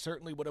I think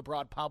certainly would have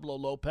brought Pablo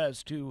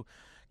Lopez to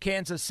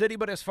Kansas City.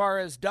 But as far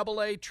as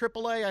AA,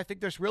 AAA, I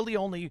think there's really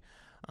only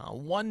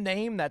one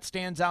name that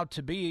stands out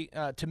to me,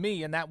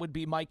 and that would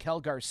be Mikel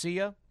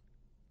Garcia,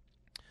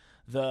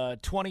 the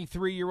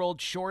 23-year-old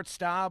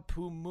shortstop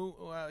who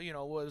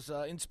was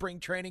in spring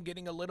training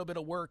getting a little bit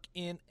of work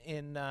in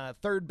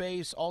third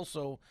base,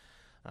 also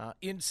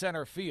in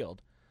center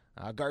field.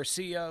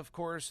 Garcia, of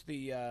course,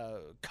 the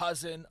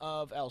cousin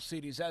of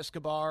Alcides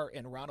Escobar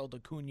and Ronald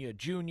Acuna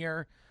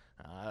Jr.,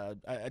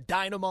 a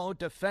dynamo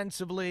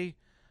defensively.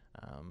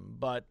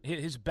 But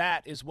his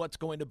bat is what's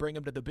going to bring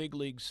him to the big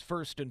leagues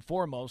first and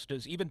foremost,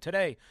 as even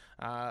today,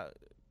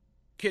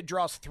 kid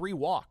draws 3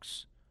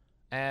 walks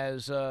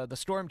as the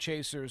Storm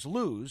Chasers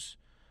lose.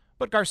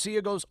 But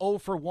Garcia goes 0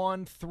 for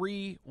 1,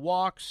 3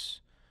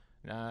 walks.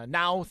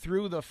 Now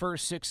through the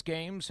first 6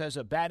 games, has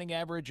a batting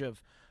average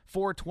of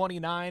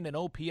 .429 and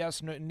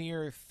OPS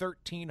near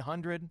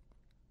 1,300.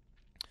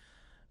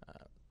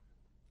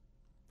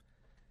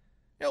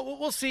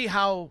 We'll see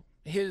how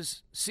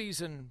his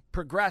season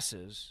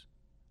progresses.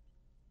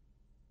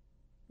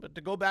 But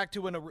to go back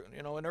to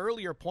an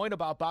earlier point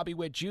about Bobby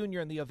Witt Jr.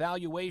 and the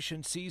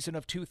evaluation season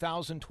of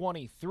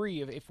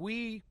 2023, if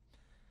we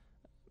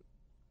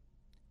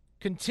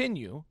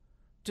continue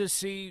to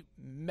see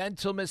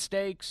mental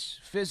mistakes,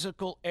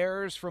 physical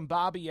errors from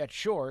Bobby at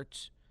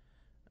short,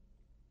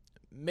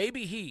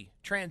 maybe he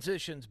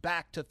transitions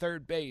back to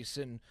third base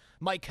and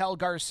Mikel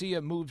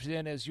Garcia moves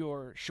in as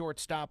your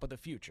shortstop of the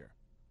future.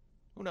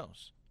 Who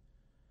knows?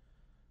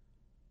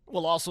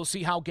 We'll also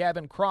see how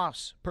Gavin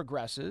Cross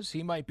progresses.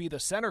 He might be the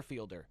center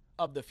fielder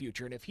of the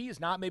future, and if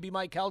he's not, maybe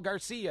Mikel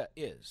Garcia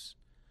is.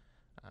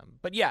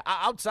 But yeah,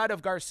 outside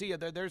of Garcia,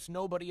 there's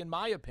nobody, in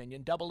my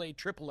opinion, AA,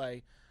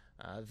 AAA,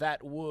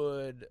 that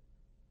would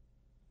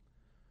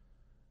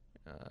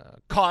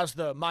cause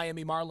the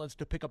Miami Marlins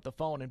to pick up the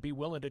phone and be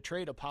willing to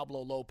trade a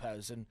Pablo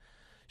Lopez. And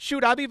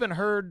shoot, I've even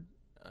heard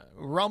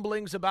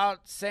rumblings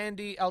about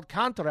Sandy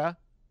Alcantara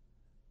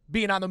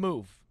being on the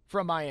move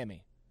from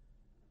Miami.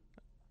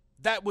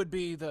 That would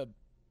be the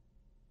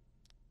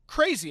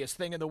craziest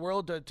thing in the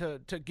world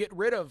to get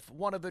rid of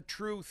one of the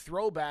true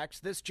throwbacks.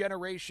 This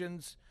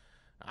generation's,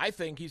 I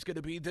think he's going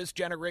to be this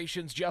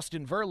generation's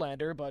Justin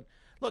Verlander. But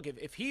look,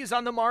 if he's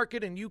on the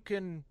market and you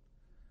can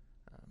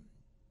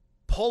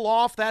pull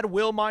off that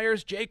Will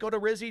Myers, Jake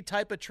Odorizzi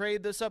type of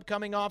trade this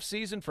upcoming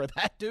offseason for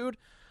that dude,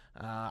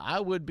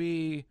 I would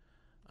be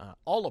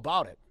all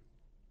about it.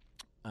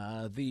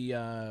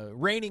 The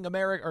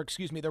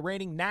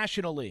reigning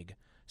National League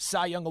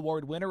Cy Young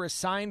Award winner is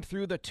signed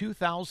through the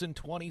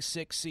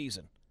 2026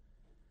 season.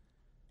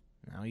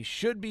 Now, he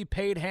should be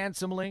paid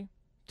handsomely.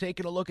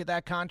 Taking a look at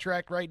that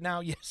contract right now,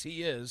 yes,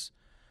 he is.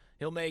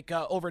 He'll make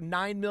over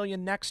 $9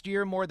 million next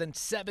year, more than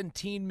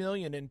 $17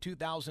 million in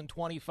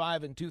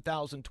 2025 and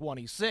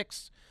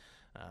 2026.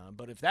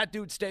 But if that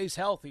dude stays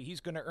healthy, he's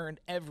going to earn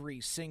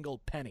every single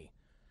penny.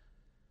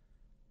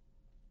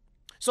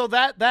 So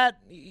that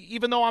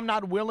even though I'm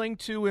not willing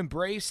to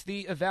embrace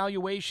the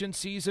evaluation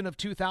season of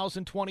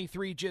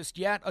 2023 just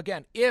yet,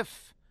 again,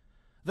 if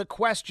the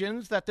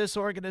questions that this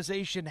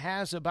organization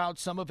has about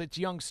some of its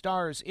young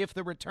stars, if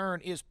the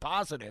return is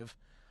positive,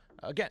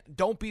 again,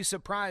 don't be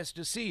surprised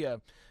to see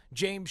a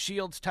James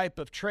Shields type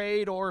of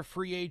trade or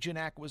free agent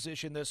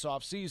acquisition this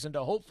offseason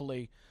to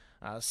hopefully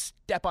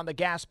step on the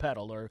gas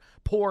pedal or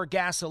pour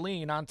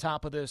gasoline on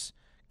top of this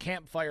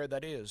campfire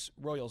that is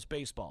Royals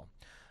baseball.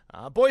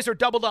 Boys are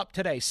doubled up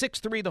today.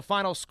 6-3 the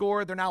final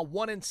score. They're now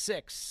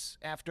 1-6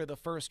 after the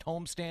first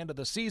homestand of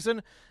the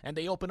season, and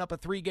they open up a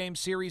 3-game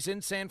series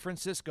in San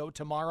Francisco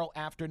tomorrow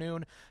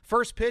afternoon.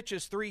 First pitch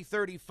is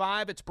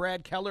 3:35. It's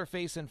Brad Keller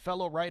facing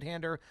fellow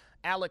right-hander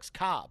Alex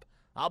Cobb.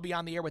 I'll be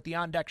on the air with the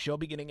On Deck Show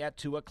beginning at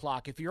 2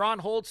 o'clock. If you're on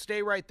hold,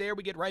 stay right there.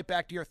 We get right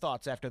back to your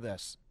thoughts after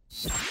this.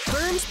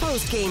 Vern's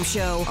Postgame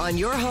Show on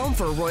your home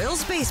for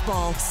Royals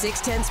baseball,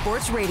 610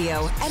 Sports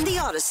Radio, and the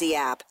Odyssey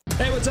app.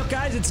 Hey, what's up,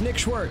 guys? It's Nick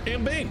Schwartz.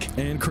 And Bink.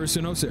 And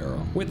Kristen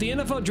Osero. With the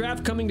NFL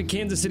Draft coming to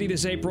Kansas City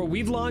this April,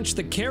 we've launched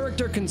the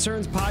Character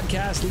Concerns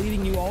podcast,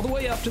 leading you all the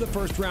way up to the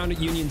first round at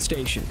Union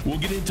Station. We'll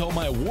get into all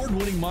my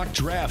award-winning mock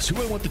drafts,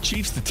 who I want the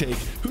Chiefs to take,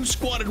 who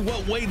squatted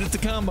what weight at the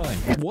Combine.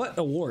 What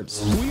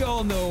awards? We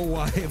all know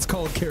why it's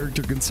called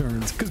Character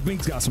Concerns, because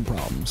Bink's got some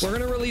problems. We're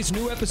going to release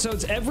new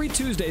episodes every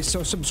Tuesday,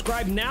 so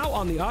subscribe now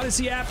on the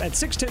Odyssey app at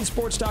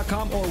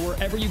 610sports.com or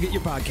wherever you get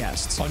your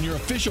podcasts. On your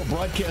official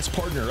broadcast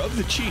partner of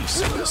the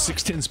Chiefs,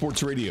 610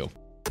 Sports Radio.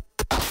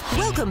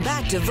 Welcome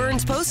back to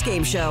Vern's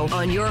Postgame Show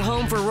on your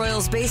home for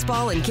Royals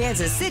baseball in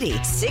Kansas City,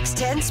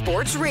 610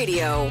 Sports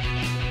Radio.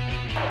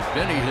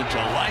 Vinny hits a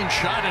line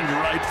shot into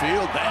right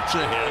field. That's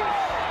a hit.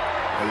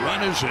 The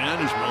run is in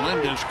as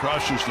Melendez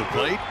crosses the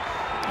plate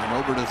and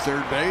over to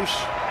third base.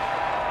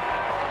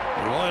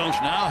 The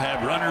Royals now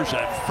have runners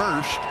at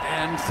first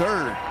and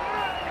third.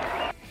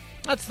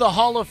 That's the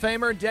Hall of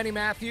Famer, Denny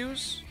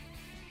Matthews.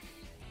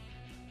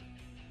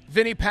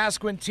 Vinny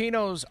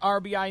Pasquantino's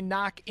RBI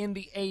knock in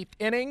the 8th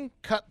inning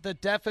cut the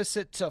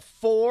deficit to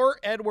 4.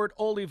 Edward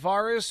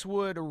Olivares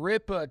would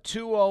rip a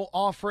 2-0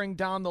 offering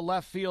down the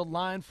left field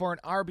line for an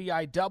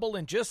RBI double,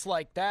 and just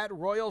like that,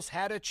 Royals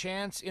had a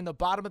chance in the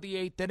bottom of the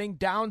 8th inning,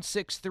 down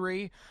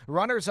 6-3,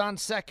 runners on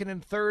second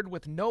and third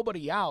with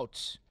nobody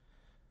out.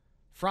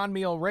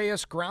 Franmil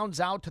Reyes grounds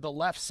out to the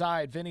left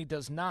side. Vinny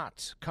does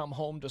not come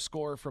home to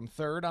score from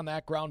third on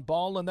that ground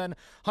ball. And then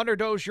Hunter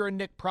Dozier and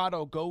Nick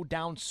Pratto go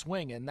down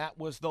swinging. That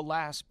was the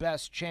last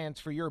best chance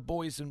for your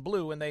boys in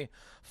blue. And they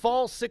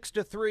fall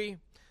 6-3,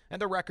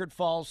 and the record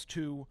falls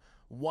to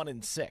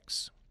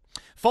 1-6.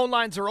 Phone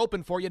lines are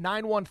open for you,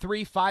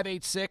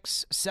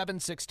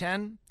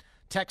 913-586-7610.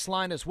 Text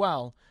line as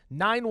well,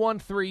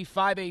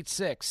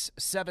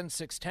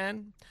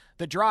 913-586-7610.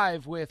 The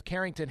Drive with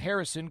Carrington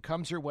Harrison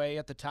comes your way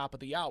at the top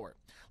of the hour.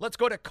 Let's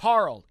go to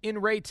Carl in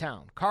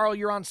Raytown. Carl,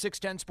 you're on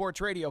 610 Sports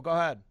Radio. Go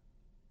ahead.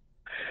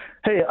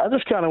 Hey, I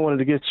just kind of wanted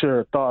to get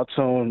your thoughts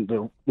on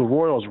the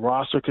Royals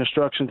roster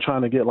construction,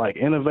 trying to get like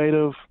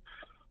innovative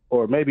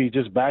or maybe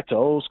just back to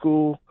old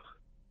school.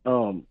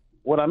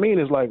 What I mean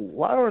is, like,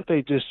 why aren't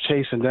they just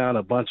chasing down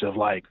a bunch of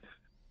like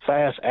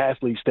fast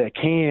athletes that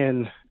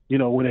can, you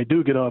know, when they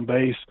do get on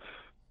base,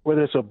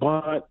 whether it's a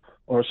bunt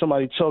or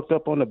somebody choked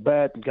up on the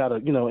bat and got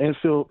a, you know,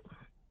 infield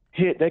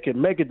hit, they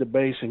can make it to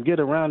base and get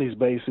around these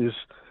bases.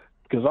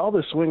 Because all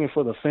this swinging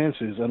for the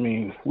fences, I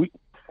mean,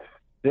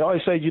 they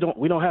always say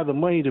we don't have the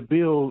money to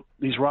build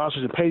these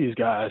rosters and pay these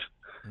guys.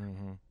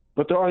 Mm-hmm.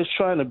 But they're always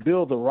trying to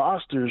build the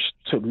rosters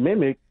to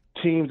mimic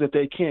teams that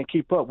they can't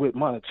keep up with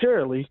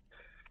monetarily.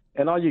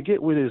 And all you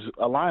get with is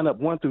a lineup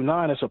 1 through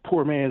 9 that's a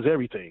poor man's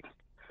everything.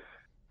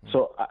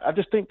 So I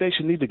just think they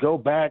should need to go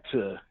back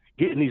to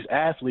getting these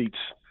athletes,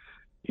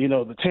 you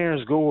know, the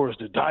Terrence Gores,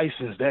 the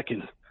Dysons that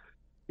can,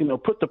 you know,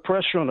 put the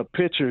pressure on the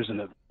pitchers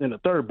and the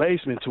third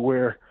baseman to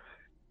where,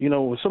 you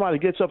know, when somebody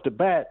gets up to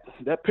bat,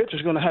 that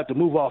pitcher's going to have to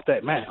move off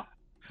that mound.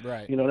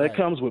 Right. You know, that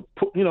comes with,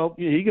 you know,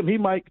 he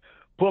might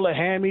pull a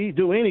hammy,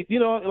 do any, you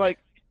know, like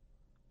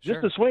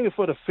just the swinging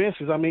for the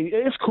fences. I mean,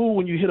 it's cool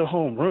when you hit a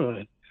home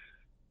run,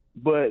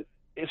 but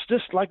it's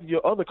just like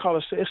your other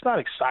caller said, it's not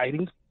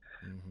exciting.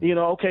 Mm-hmm. You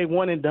know, okay,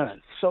 one and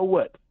done. So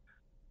what?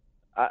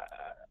 I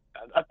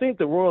think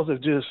the Royals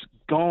have just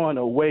gone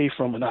away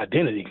from an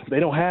identity.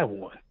 They don't have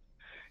one.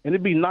 And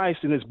it'd be nice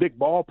in this big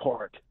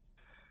ballpark,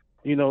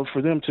 you know,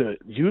 for them to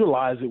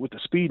utilize it with the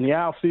speed in the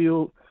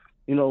outfield,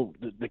 you know,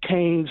 the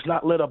canes,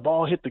 not let a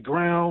ball hit the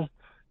ground.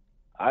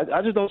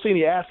 I just don't see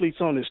any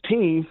athletes on this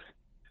team,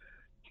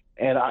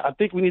 and I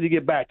think we need to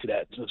get back to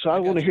that. So I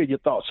want to hear your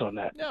thoughts on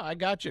that. No, I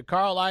got you.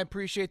 Carl, I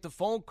appreciate the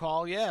phone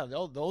call. Yeah,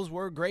 those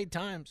were great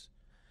times.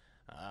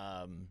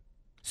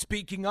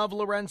 Speaking of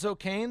Lorenzo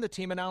Cain, the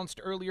team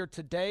announced earlier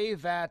today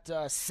that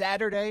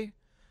Saturday,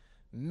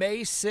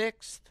 May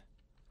 6th,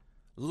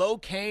 Lo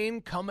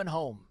Cain coming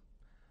home.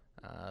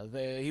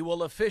 He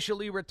will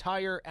officially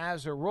retire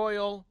as a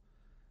Royal.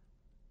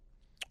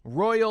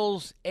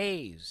 Royals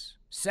A's,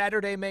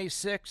 Saturday, May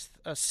 6th,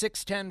 a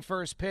 6:10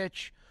 first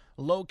pitch.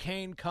 Lo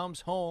Cain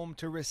comes home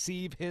to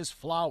receive his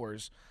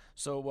flowers.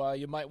 So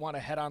you might want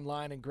to head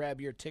online and grab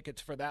your tickets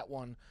for that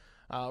one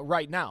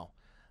right now.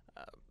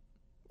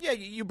 Yeah,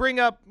 you bring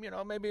up, you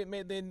know, maybe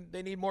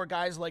they need more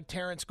guys like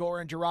Terrence Gore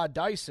and Gerard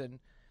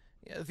Dyson.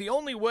 The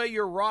only way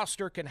your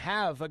roster can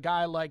have a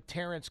guy like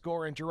Terrence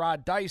Gore and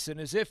Gerard Dyson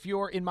is if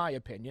you're, in my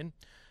opinion,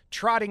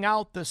 trotting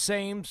out the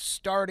same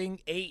starting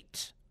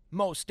 8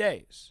 most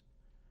days.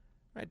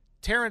 Right?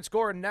 Terrence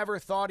Gore never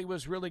thought he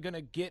was really going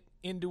to get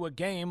into a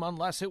game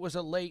unless it was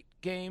a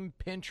late-game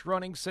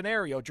pinch-running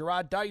scenario.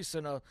 Gerard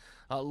Dyson, a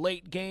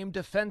late-game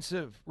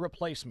defensive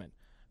replacement.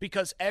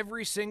 Because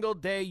every single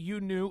day you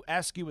knew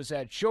Esky was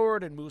at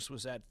short and Moose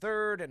was at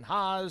third and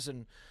Haas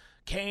and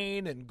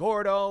Kane and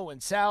Gordo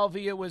and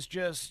Salvi. It was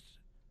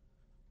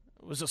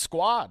a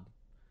squad.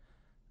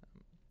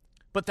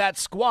 But that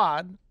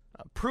squad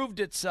proved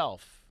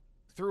itself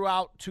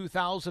throughout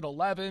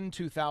 2011,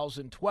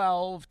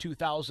 2012,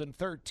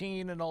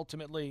 2013, and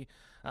ultimately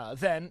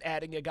then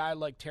adding a guy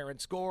like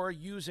Terrence Gore,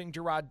 using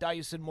Gerard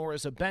Dyson more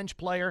as a bench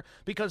player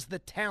because the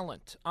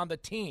talent on the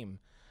team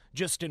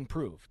just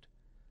improved.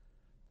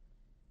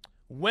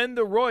 When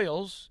the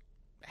Royals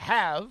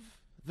have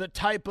the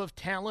type of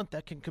talent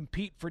that can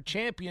compete for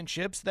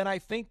championships, then I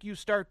think you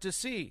start to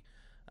see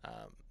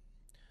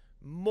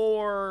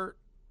more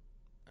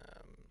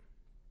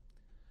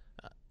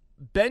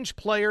bench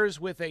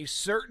players with a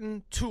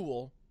certain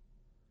tool,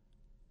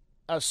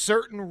 a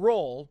certain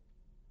role,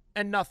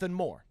 and nothing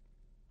more.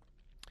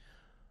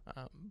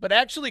 But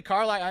actually,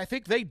 Carl, I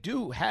think they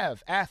do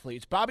have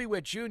athletes. Bobby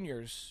Witt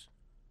Jr.'s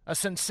a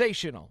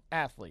sensational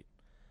athlete,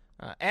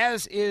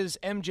 as is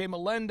MJ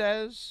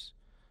Melendez,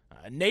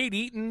 Nate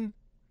Eaton.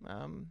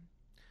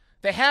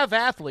 They have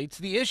athletes.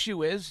 The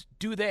issue is,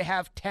 do they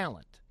have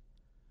talent?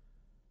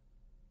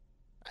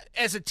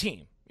 As a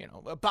team,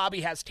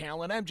 Bobby has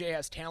talent, MJ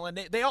has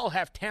talent. They all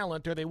have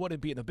talent or they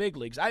wouldn't be in the big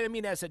leagues. I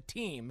mean, as a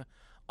team,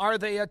 are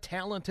they a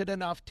talented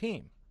enough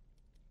team?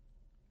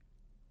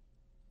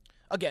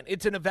 Again,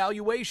 it's an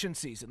evaluation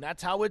season.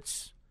 That's how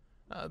it's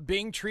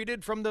being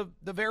treated from the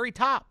very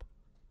top.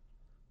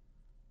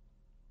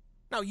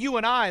 Now, you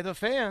and I, the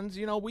fans,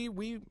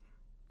 well,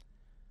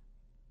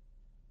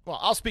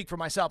 I'll speak for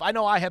myself. I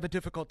know I have a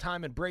difficult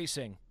time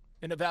embracing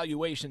an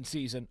evaluation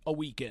season a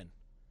week in.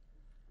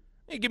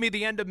 You give me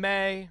the end of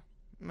May,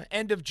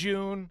 end of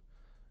June.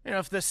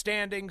 If the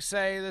standings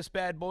say this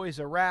bad boy's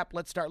a wrap,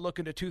 let's start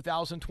looking to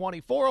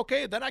 2024.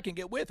 Okay, then I can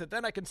get with it.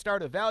 Then I can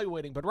start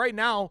evaluating. But right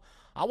now,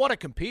 I want to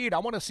compete. I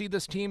want to see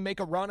this team make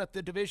a run at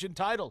the division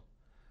title,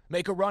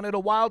 make a run at a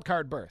wild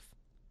card berth.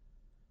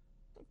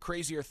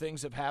 Crazier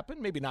things have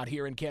happened. Maybe not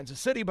here in Kansas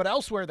City, but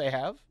elsewhere they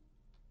have.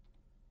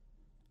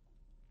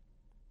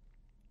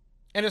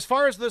 And as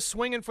far as the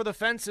swinging for the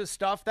fences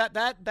stuff,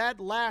 that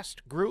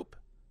last group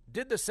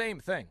did the same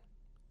thing.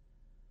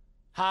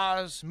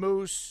 Haas,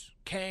 Moose,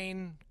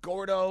 Kane,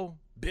 Gordo,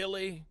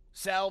 Billy,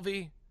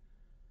 Salvi.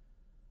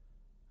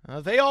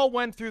 They all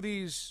went through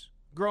these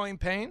growing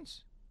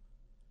pains.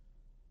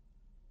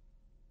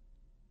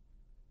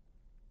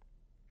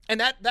 And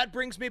that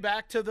brings me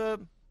back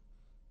to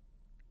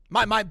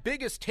my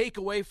biggest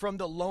takeaway from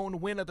the lone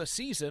win of the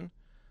season,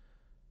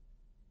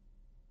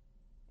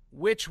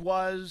 which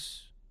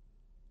was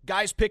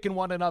guys picking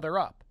one another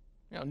up.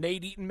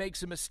 Nate Eaton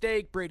makes a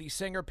mistake. Brady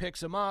Singer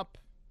picks him up.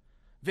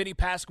 Vinny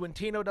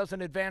Pasquantino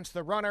doesn't advance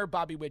the runner.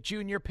 Bobby Witt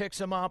Jr. picks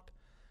him up.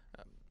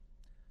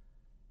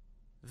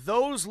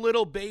 Those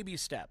little baby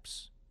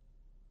steps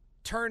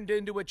turned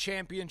into a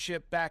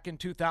championship back in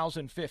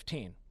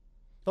 2015.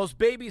 Those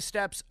baby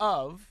steps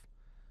of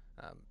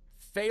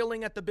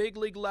failing at the big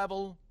league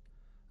level,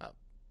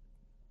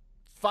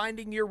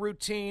 finding your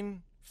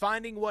routine,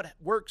 finding what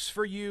works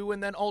for you,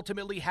 and then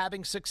ultimately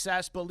having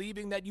success,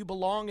 believing that you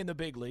belong in the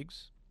big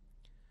leagues.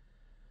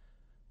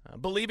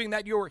 Believing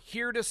that you're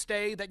here to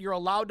stay, that you're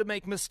allowed to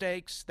make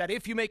mistakes, that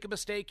if you make a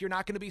mistake, you're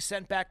not going to be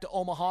sent back to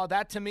Omaha.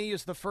 That, to me,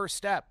 is the first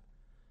step.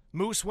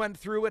 Moose went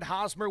through it.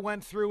 Hosmer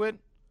went through it.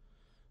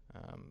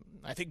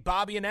 I think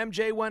Bobby and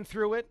MJ went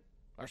through it,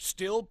 are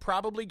still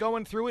probably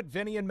going through it.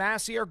 Vinny and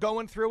Massey are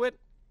going through it.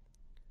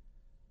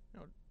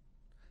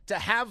 To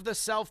have the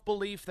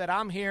self-belief that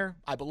I'm here,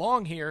 I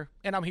belong here,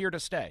 and I'm here to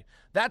stay.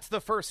 That's the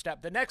first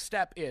step. The next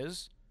step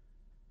is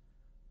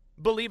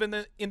believe in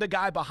the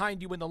guy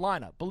behind you in the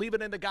lineup. Believe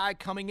in the guy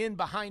coming in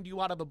behind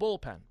you out of the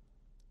bullpen.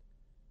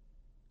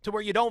 To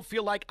where you don't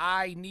feel like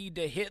I need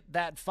to hit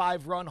that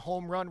 5-run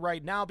home run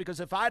right now, because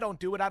if I don't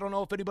do it, I don't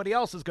know if anybody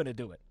else is going to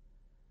do it.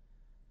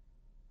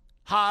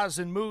 Haas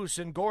and Moose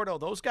and Gordo,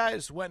 those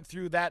guys went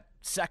through that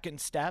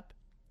second step,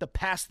 the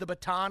pass the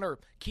baton or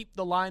keep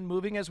the line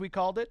moving, as we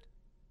called it.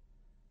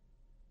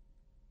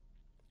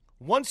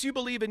 Once you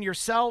believe in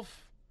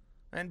yourself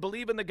and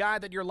believe in the guy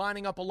that you're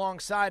lining up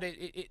alongside,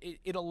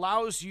 it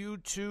allows you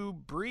to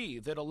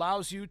breathe. It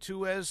allows you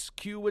to, as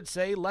Q would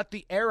say, let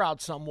the air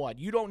out somewhat.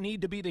 You don't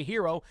need to be the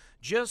hero.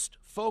 Just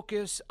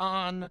focus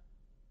on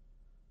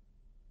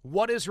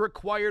what is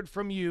required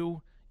from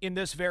you in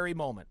this very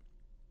moment.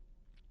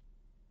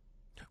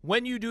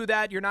 When you do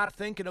that, you're not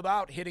thinking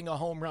about hitting a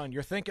home run.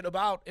 You're thinking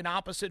about an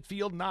opposite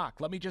field knock.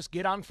 Let me just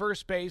get on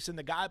first base, and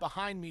the guy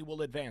behind me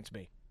will advance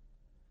me.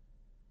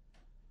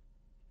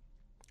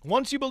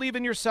 Once you believe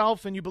in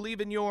yourself and you believe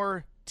in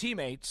your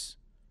teammates,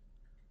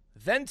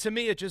 then to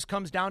me it just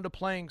comes down to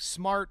playing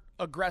smart,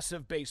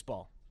 aggressive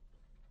baseball.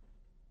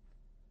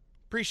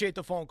 Appreciate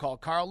the phone call,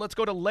 Carl. Let's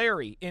go to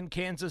Larry in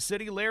Kansas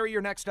City. Larry,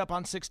 you're next up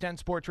on 610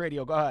 Sports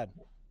Radio. Go ahead.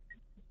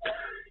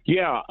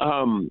 Yeah,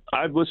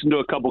 I've listened to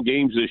a couple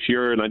games this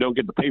year, and I don't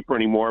get the paper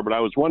anymore, but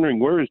I was wondering,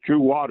 where is Drew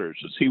Waters?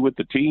 Is he with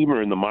the team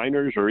or in the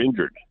minors or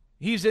injured?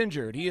 He's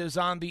injured. He is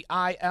on the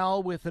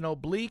IL with an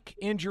oblique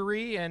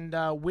injury and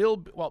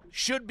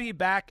should be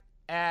back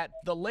at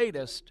the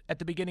latest at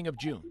the beginning of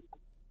June.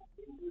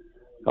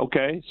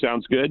 Okay,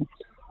 sounds good.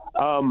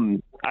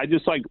 I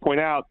just like to point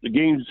out the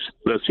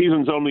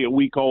season's only a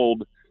week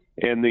old,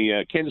 and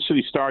the Kansas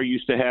City Star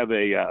used to have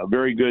a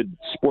very good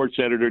sports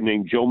editor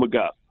named Joe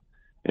McGuff.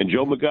 And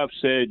Joe McGuff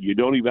said you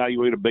don't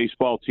evaluate a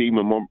baseball team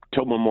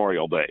until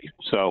Memorial Day.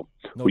 So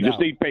we just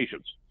need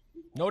patience.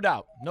 No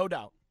doubt.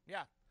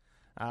 Yeah.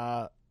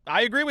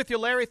 I agree with you,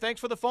 Larry.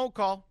 Thanks for the phone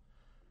call.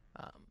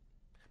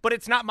 But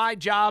it's not my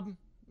job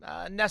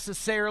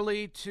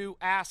necessarily to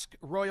ask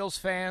Royals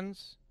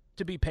fans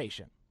to be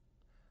patient.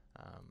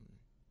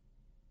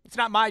 It's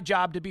not my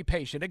job to be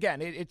patient. Again,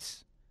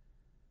 this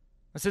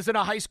isn't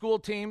a high school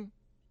team.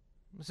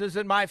 This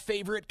isn't my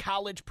favorite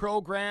college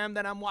program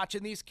that I'm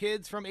watching these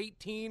kids from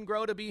 18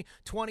 grow to be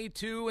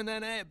 22 and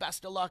then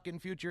best of luck in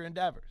future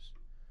endeavors.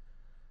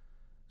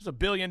 It's a $1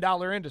 billion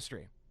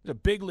industry. There's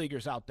big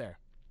leaguers out there.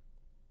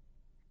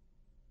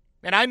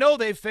 And I know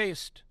they've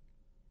faced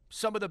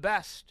some of the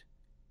best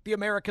the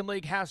American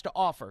League has to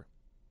offer.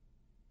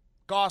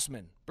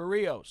 Gausman,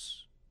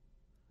 Barrios,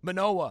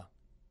 Manoah,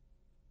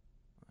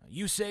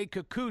 Yusei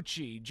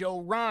Kikuchi,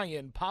 Joe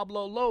Ryan,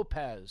 Pablo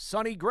Lopez,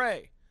 Sonny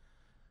Gray.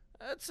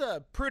 That's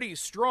a pretty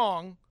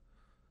strong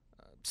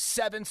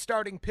 7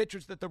 starting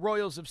pitchers that the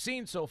Royals have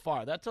seen so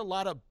far. That's a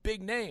lot of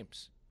big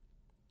names.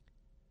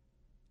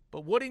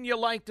 But wouldn't you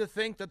like to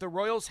think that the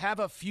Royals have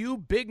a few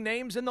big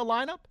names in the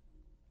lineup?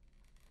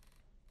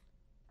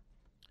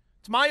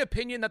 It's my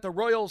opinion that the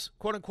Royals'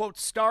 quote-unquote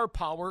star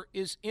power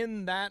is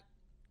in that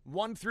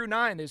 1 through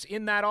 9, is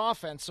in that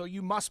offense, so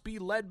you must be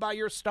led by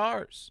your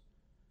stars.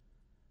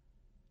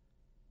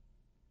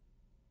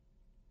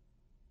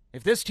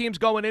 If this team's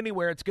going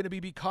anywhere, it's going to be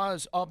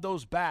because of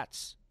those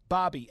bats.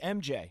 Bobby,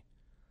 MJ,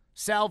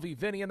 Salvi,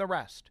 Vinny, and the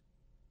rest.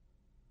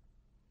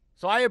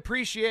 So I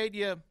appreciate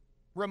you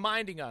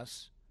reminding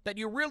us that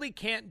you really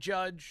can't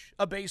judge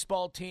a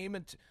baseball team.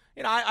 And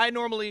I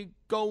normally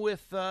go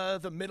with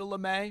the middle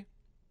of May.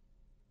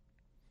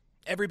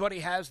 Everybody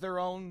has their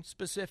own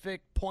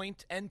specific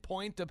end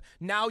point of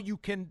now you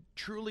can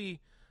truly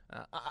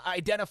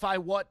identify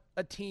what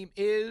a team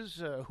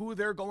is, who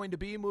they're going to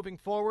be moving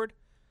forward.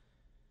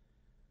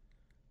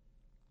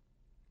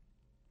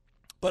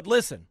 But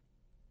listen,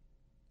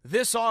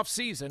 this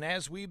offseason,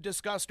 as we've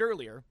discussed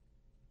earlier,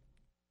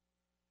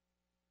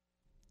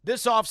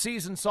 this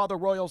offseason saw the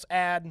Royals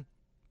add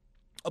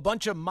a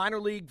bunch of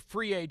minor league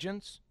free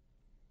agents,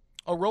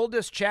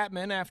 Aroldis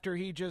Chapman after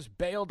he just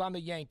bailed on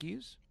the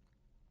Yankees,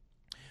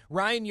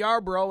 Ryan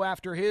Yarbrough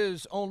after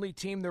his only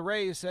team, the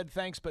Rays, said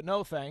thanks but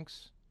no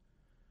thanks,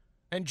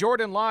 and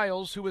Jordan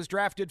Lyles, who was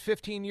drafted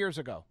 15 years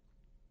ago.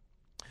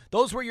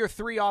 Those were your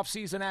 3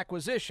 offseason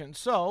acquisitions,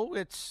 so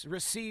it's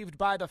received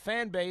by the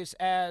fan base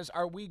as,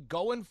 are we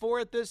going for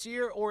it this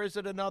year, or is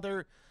it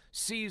another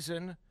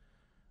season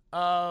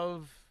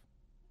of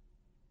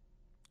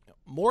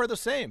more of the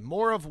same,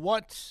 more of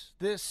what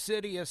this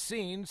city has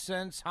seen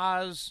since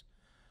Haas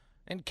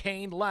and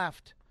Kane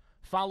left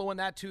following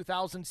that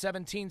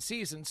 2017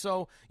 season?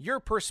 So your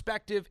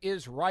perspective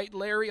is right,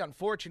 Larry.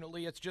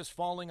 Unfortunately, it's just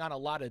falling on a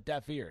lot of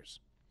deaf ears.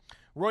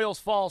 Royals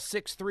fall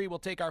 6-3. We'll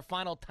take our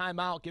final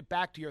timeout. Get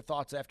back to your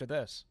thoughts after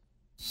this.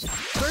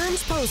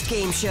 Vern's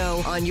Postgame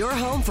Show on your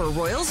home for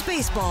Royals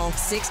baseball,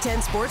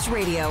 610 Sports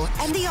Radio,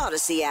 and the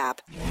Odyssey app.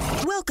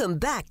 Welcome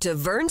back to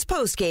Vern's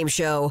Postgame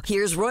Show.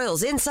 Here's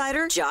Royals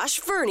insider Josh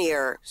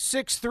Vernier.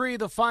 6-3,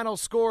 the final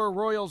score.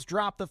 Royals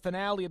drop the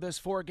finale of this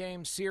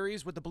 4-game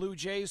series with the Blue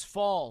Jays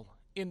fall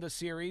in the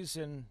series,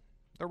 and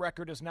the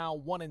record is now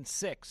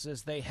 1-6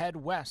 as they head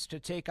west to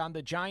take on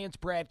the Giants.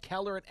 Brad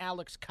Keller and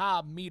Alex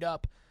Cobb meet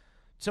up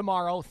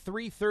tomorrow,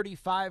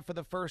 3:35 for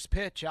the first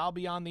pitch. I'll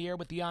be on the air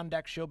with the On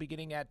Deck Show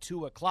beginning at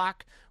 2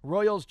 o'clock.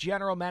 Royals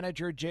general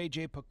manager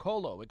J.J.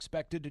 Piccolo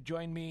expected to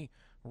join me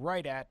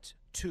right at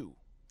 2.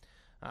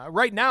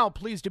 Right now,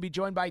 pleased to be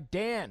joined by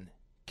Dan,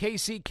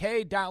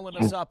 KCK, dialing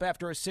us up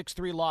after a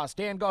 6-3 loss.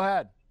 Dan, go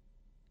ahead.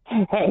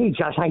 Hey,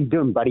 Josh, how you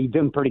doing, buddy?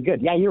 Doing pretty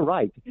good. Yeah, you're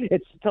right.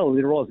 It's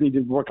totally the Royals need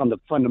to work on the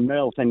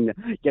fundamentals and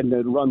getting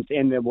the runs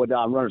in there with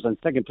runners on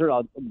second, third.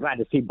 I'm glad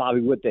to see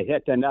Bobby with the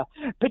hit. And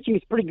pitching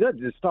is pretty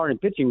good. The starting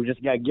pitching, we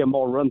just got to give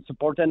more run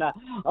support. And I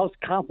was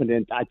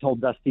confident. I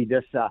told Dusty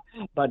this,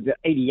 but the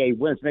 88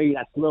 wins, maybe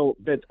that's a little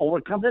bit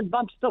overconfident, but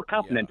I'm still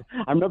confident.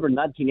 Yeah. I remember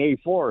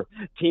 1984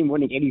 team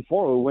winning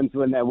 84 wins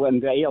when they won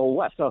the AL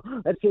West. So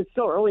it's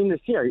still early in the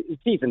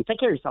season.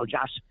 Take care of yourself,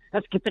 Josh.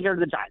 Let's get take care of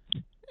the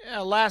Giants.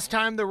 Yeah, last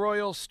time the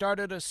Royals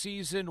started a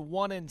season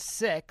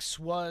 1-6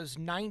 was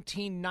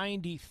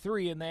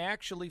 1993, and they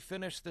actually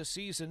finished the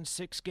season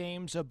 6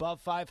 games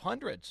above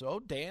 500. So,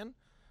 Dan,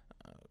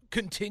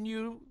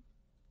 continue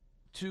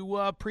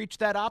to preach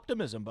that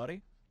optimism,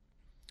 buddy.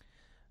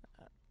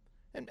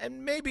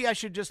 And maybe I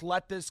should just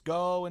let this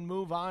go and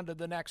move on to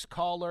the next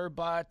caller,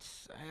 but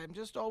I'm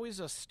just always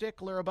a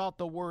stickler about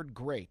the word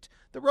great.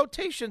 The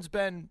rotation's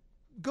been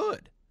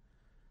good.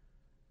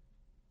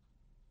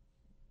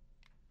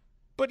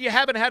 But you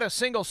haven't had a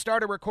single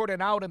starter recorded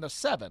out in the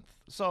 7th.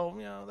 So,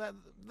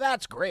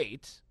 that's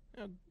great.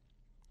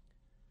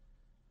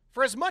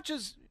 For as much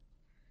as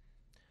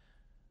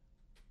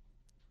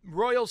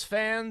Royals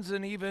fans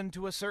and even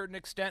to a certain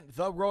extent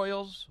the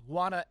Royals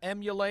want to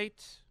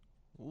emulate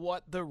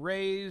what the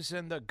Rays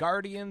and the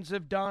Guardians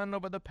have done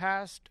over the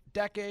past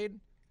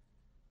decade,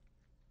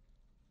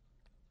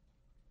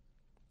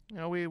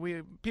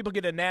 we people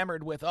get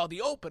enamored with,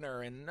 the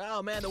opener and,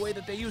 the way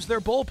that they use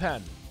their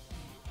bullpen.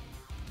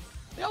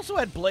 They also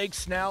had Blake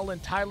Snell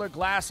and Tyler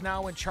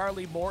Glasnow and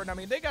Charlie Morton. I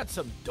mean, they got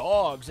some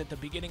dogs at the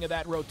beginning of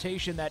that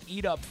rotation that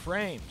eat up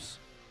frames.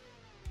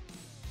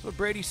 That's what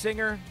Brady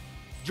Singer,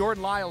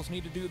 Jordan Lyles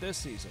need to do this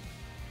season.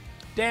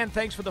 Dan,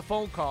 thanks for the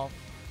phone call.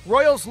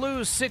 Royals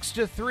lose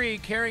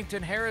 6-3.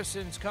 Carrington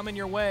Harrison's coming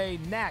your way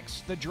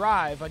next. The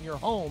Drive on your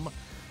home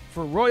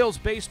for Royals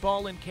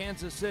baseball in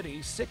Kansas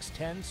City,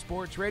 610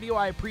 Sports Radio.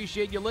 I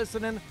appreciate you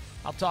listening.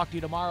 I'll talk to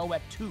you tomorrow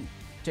at 2.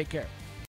 Take care.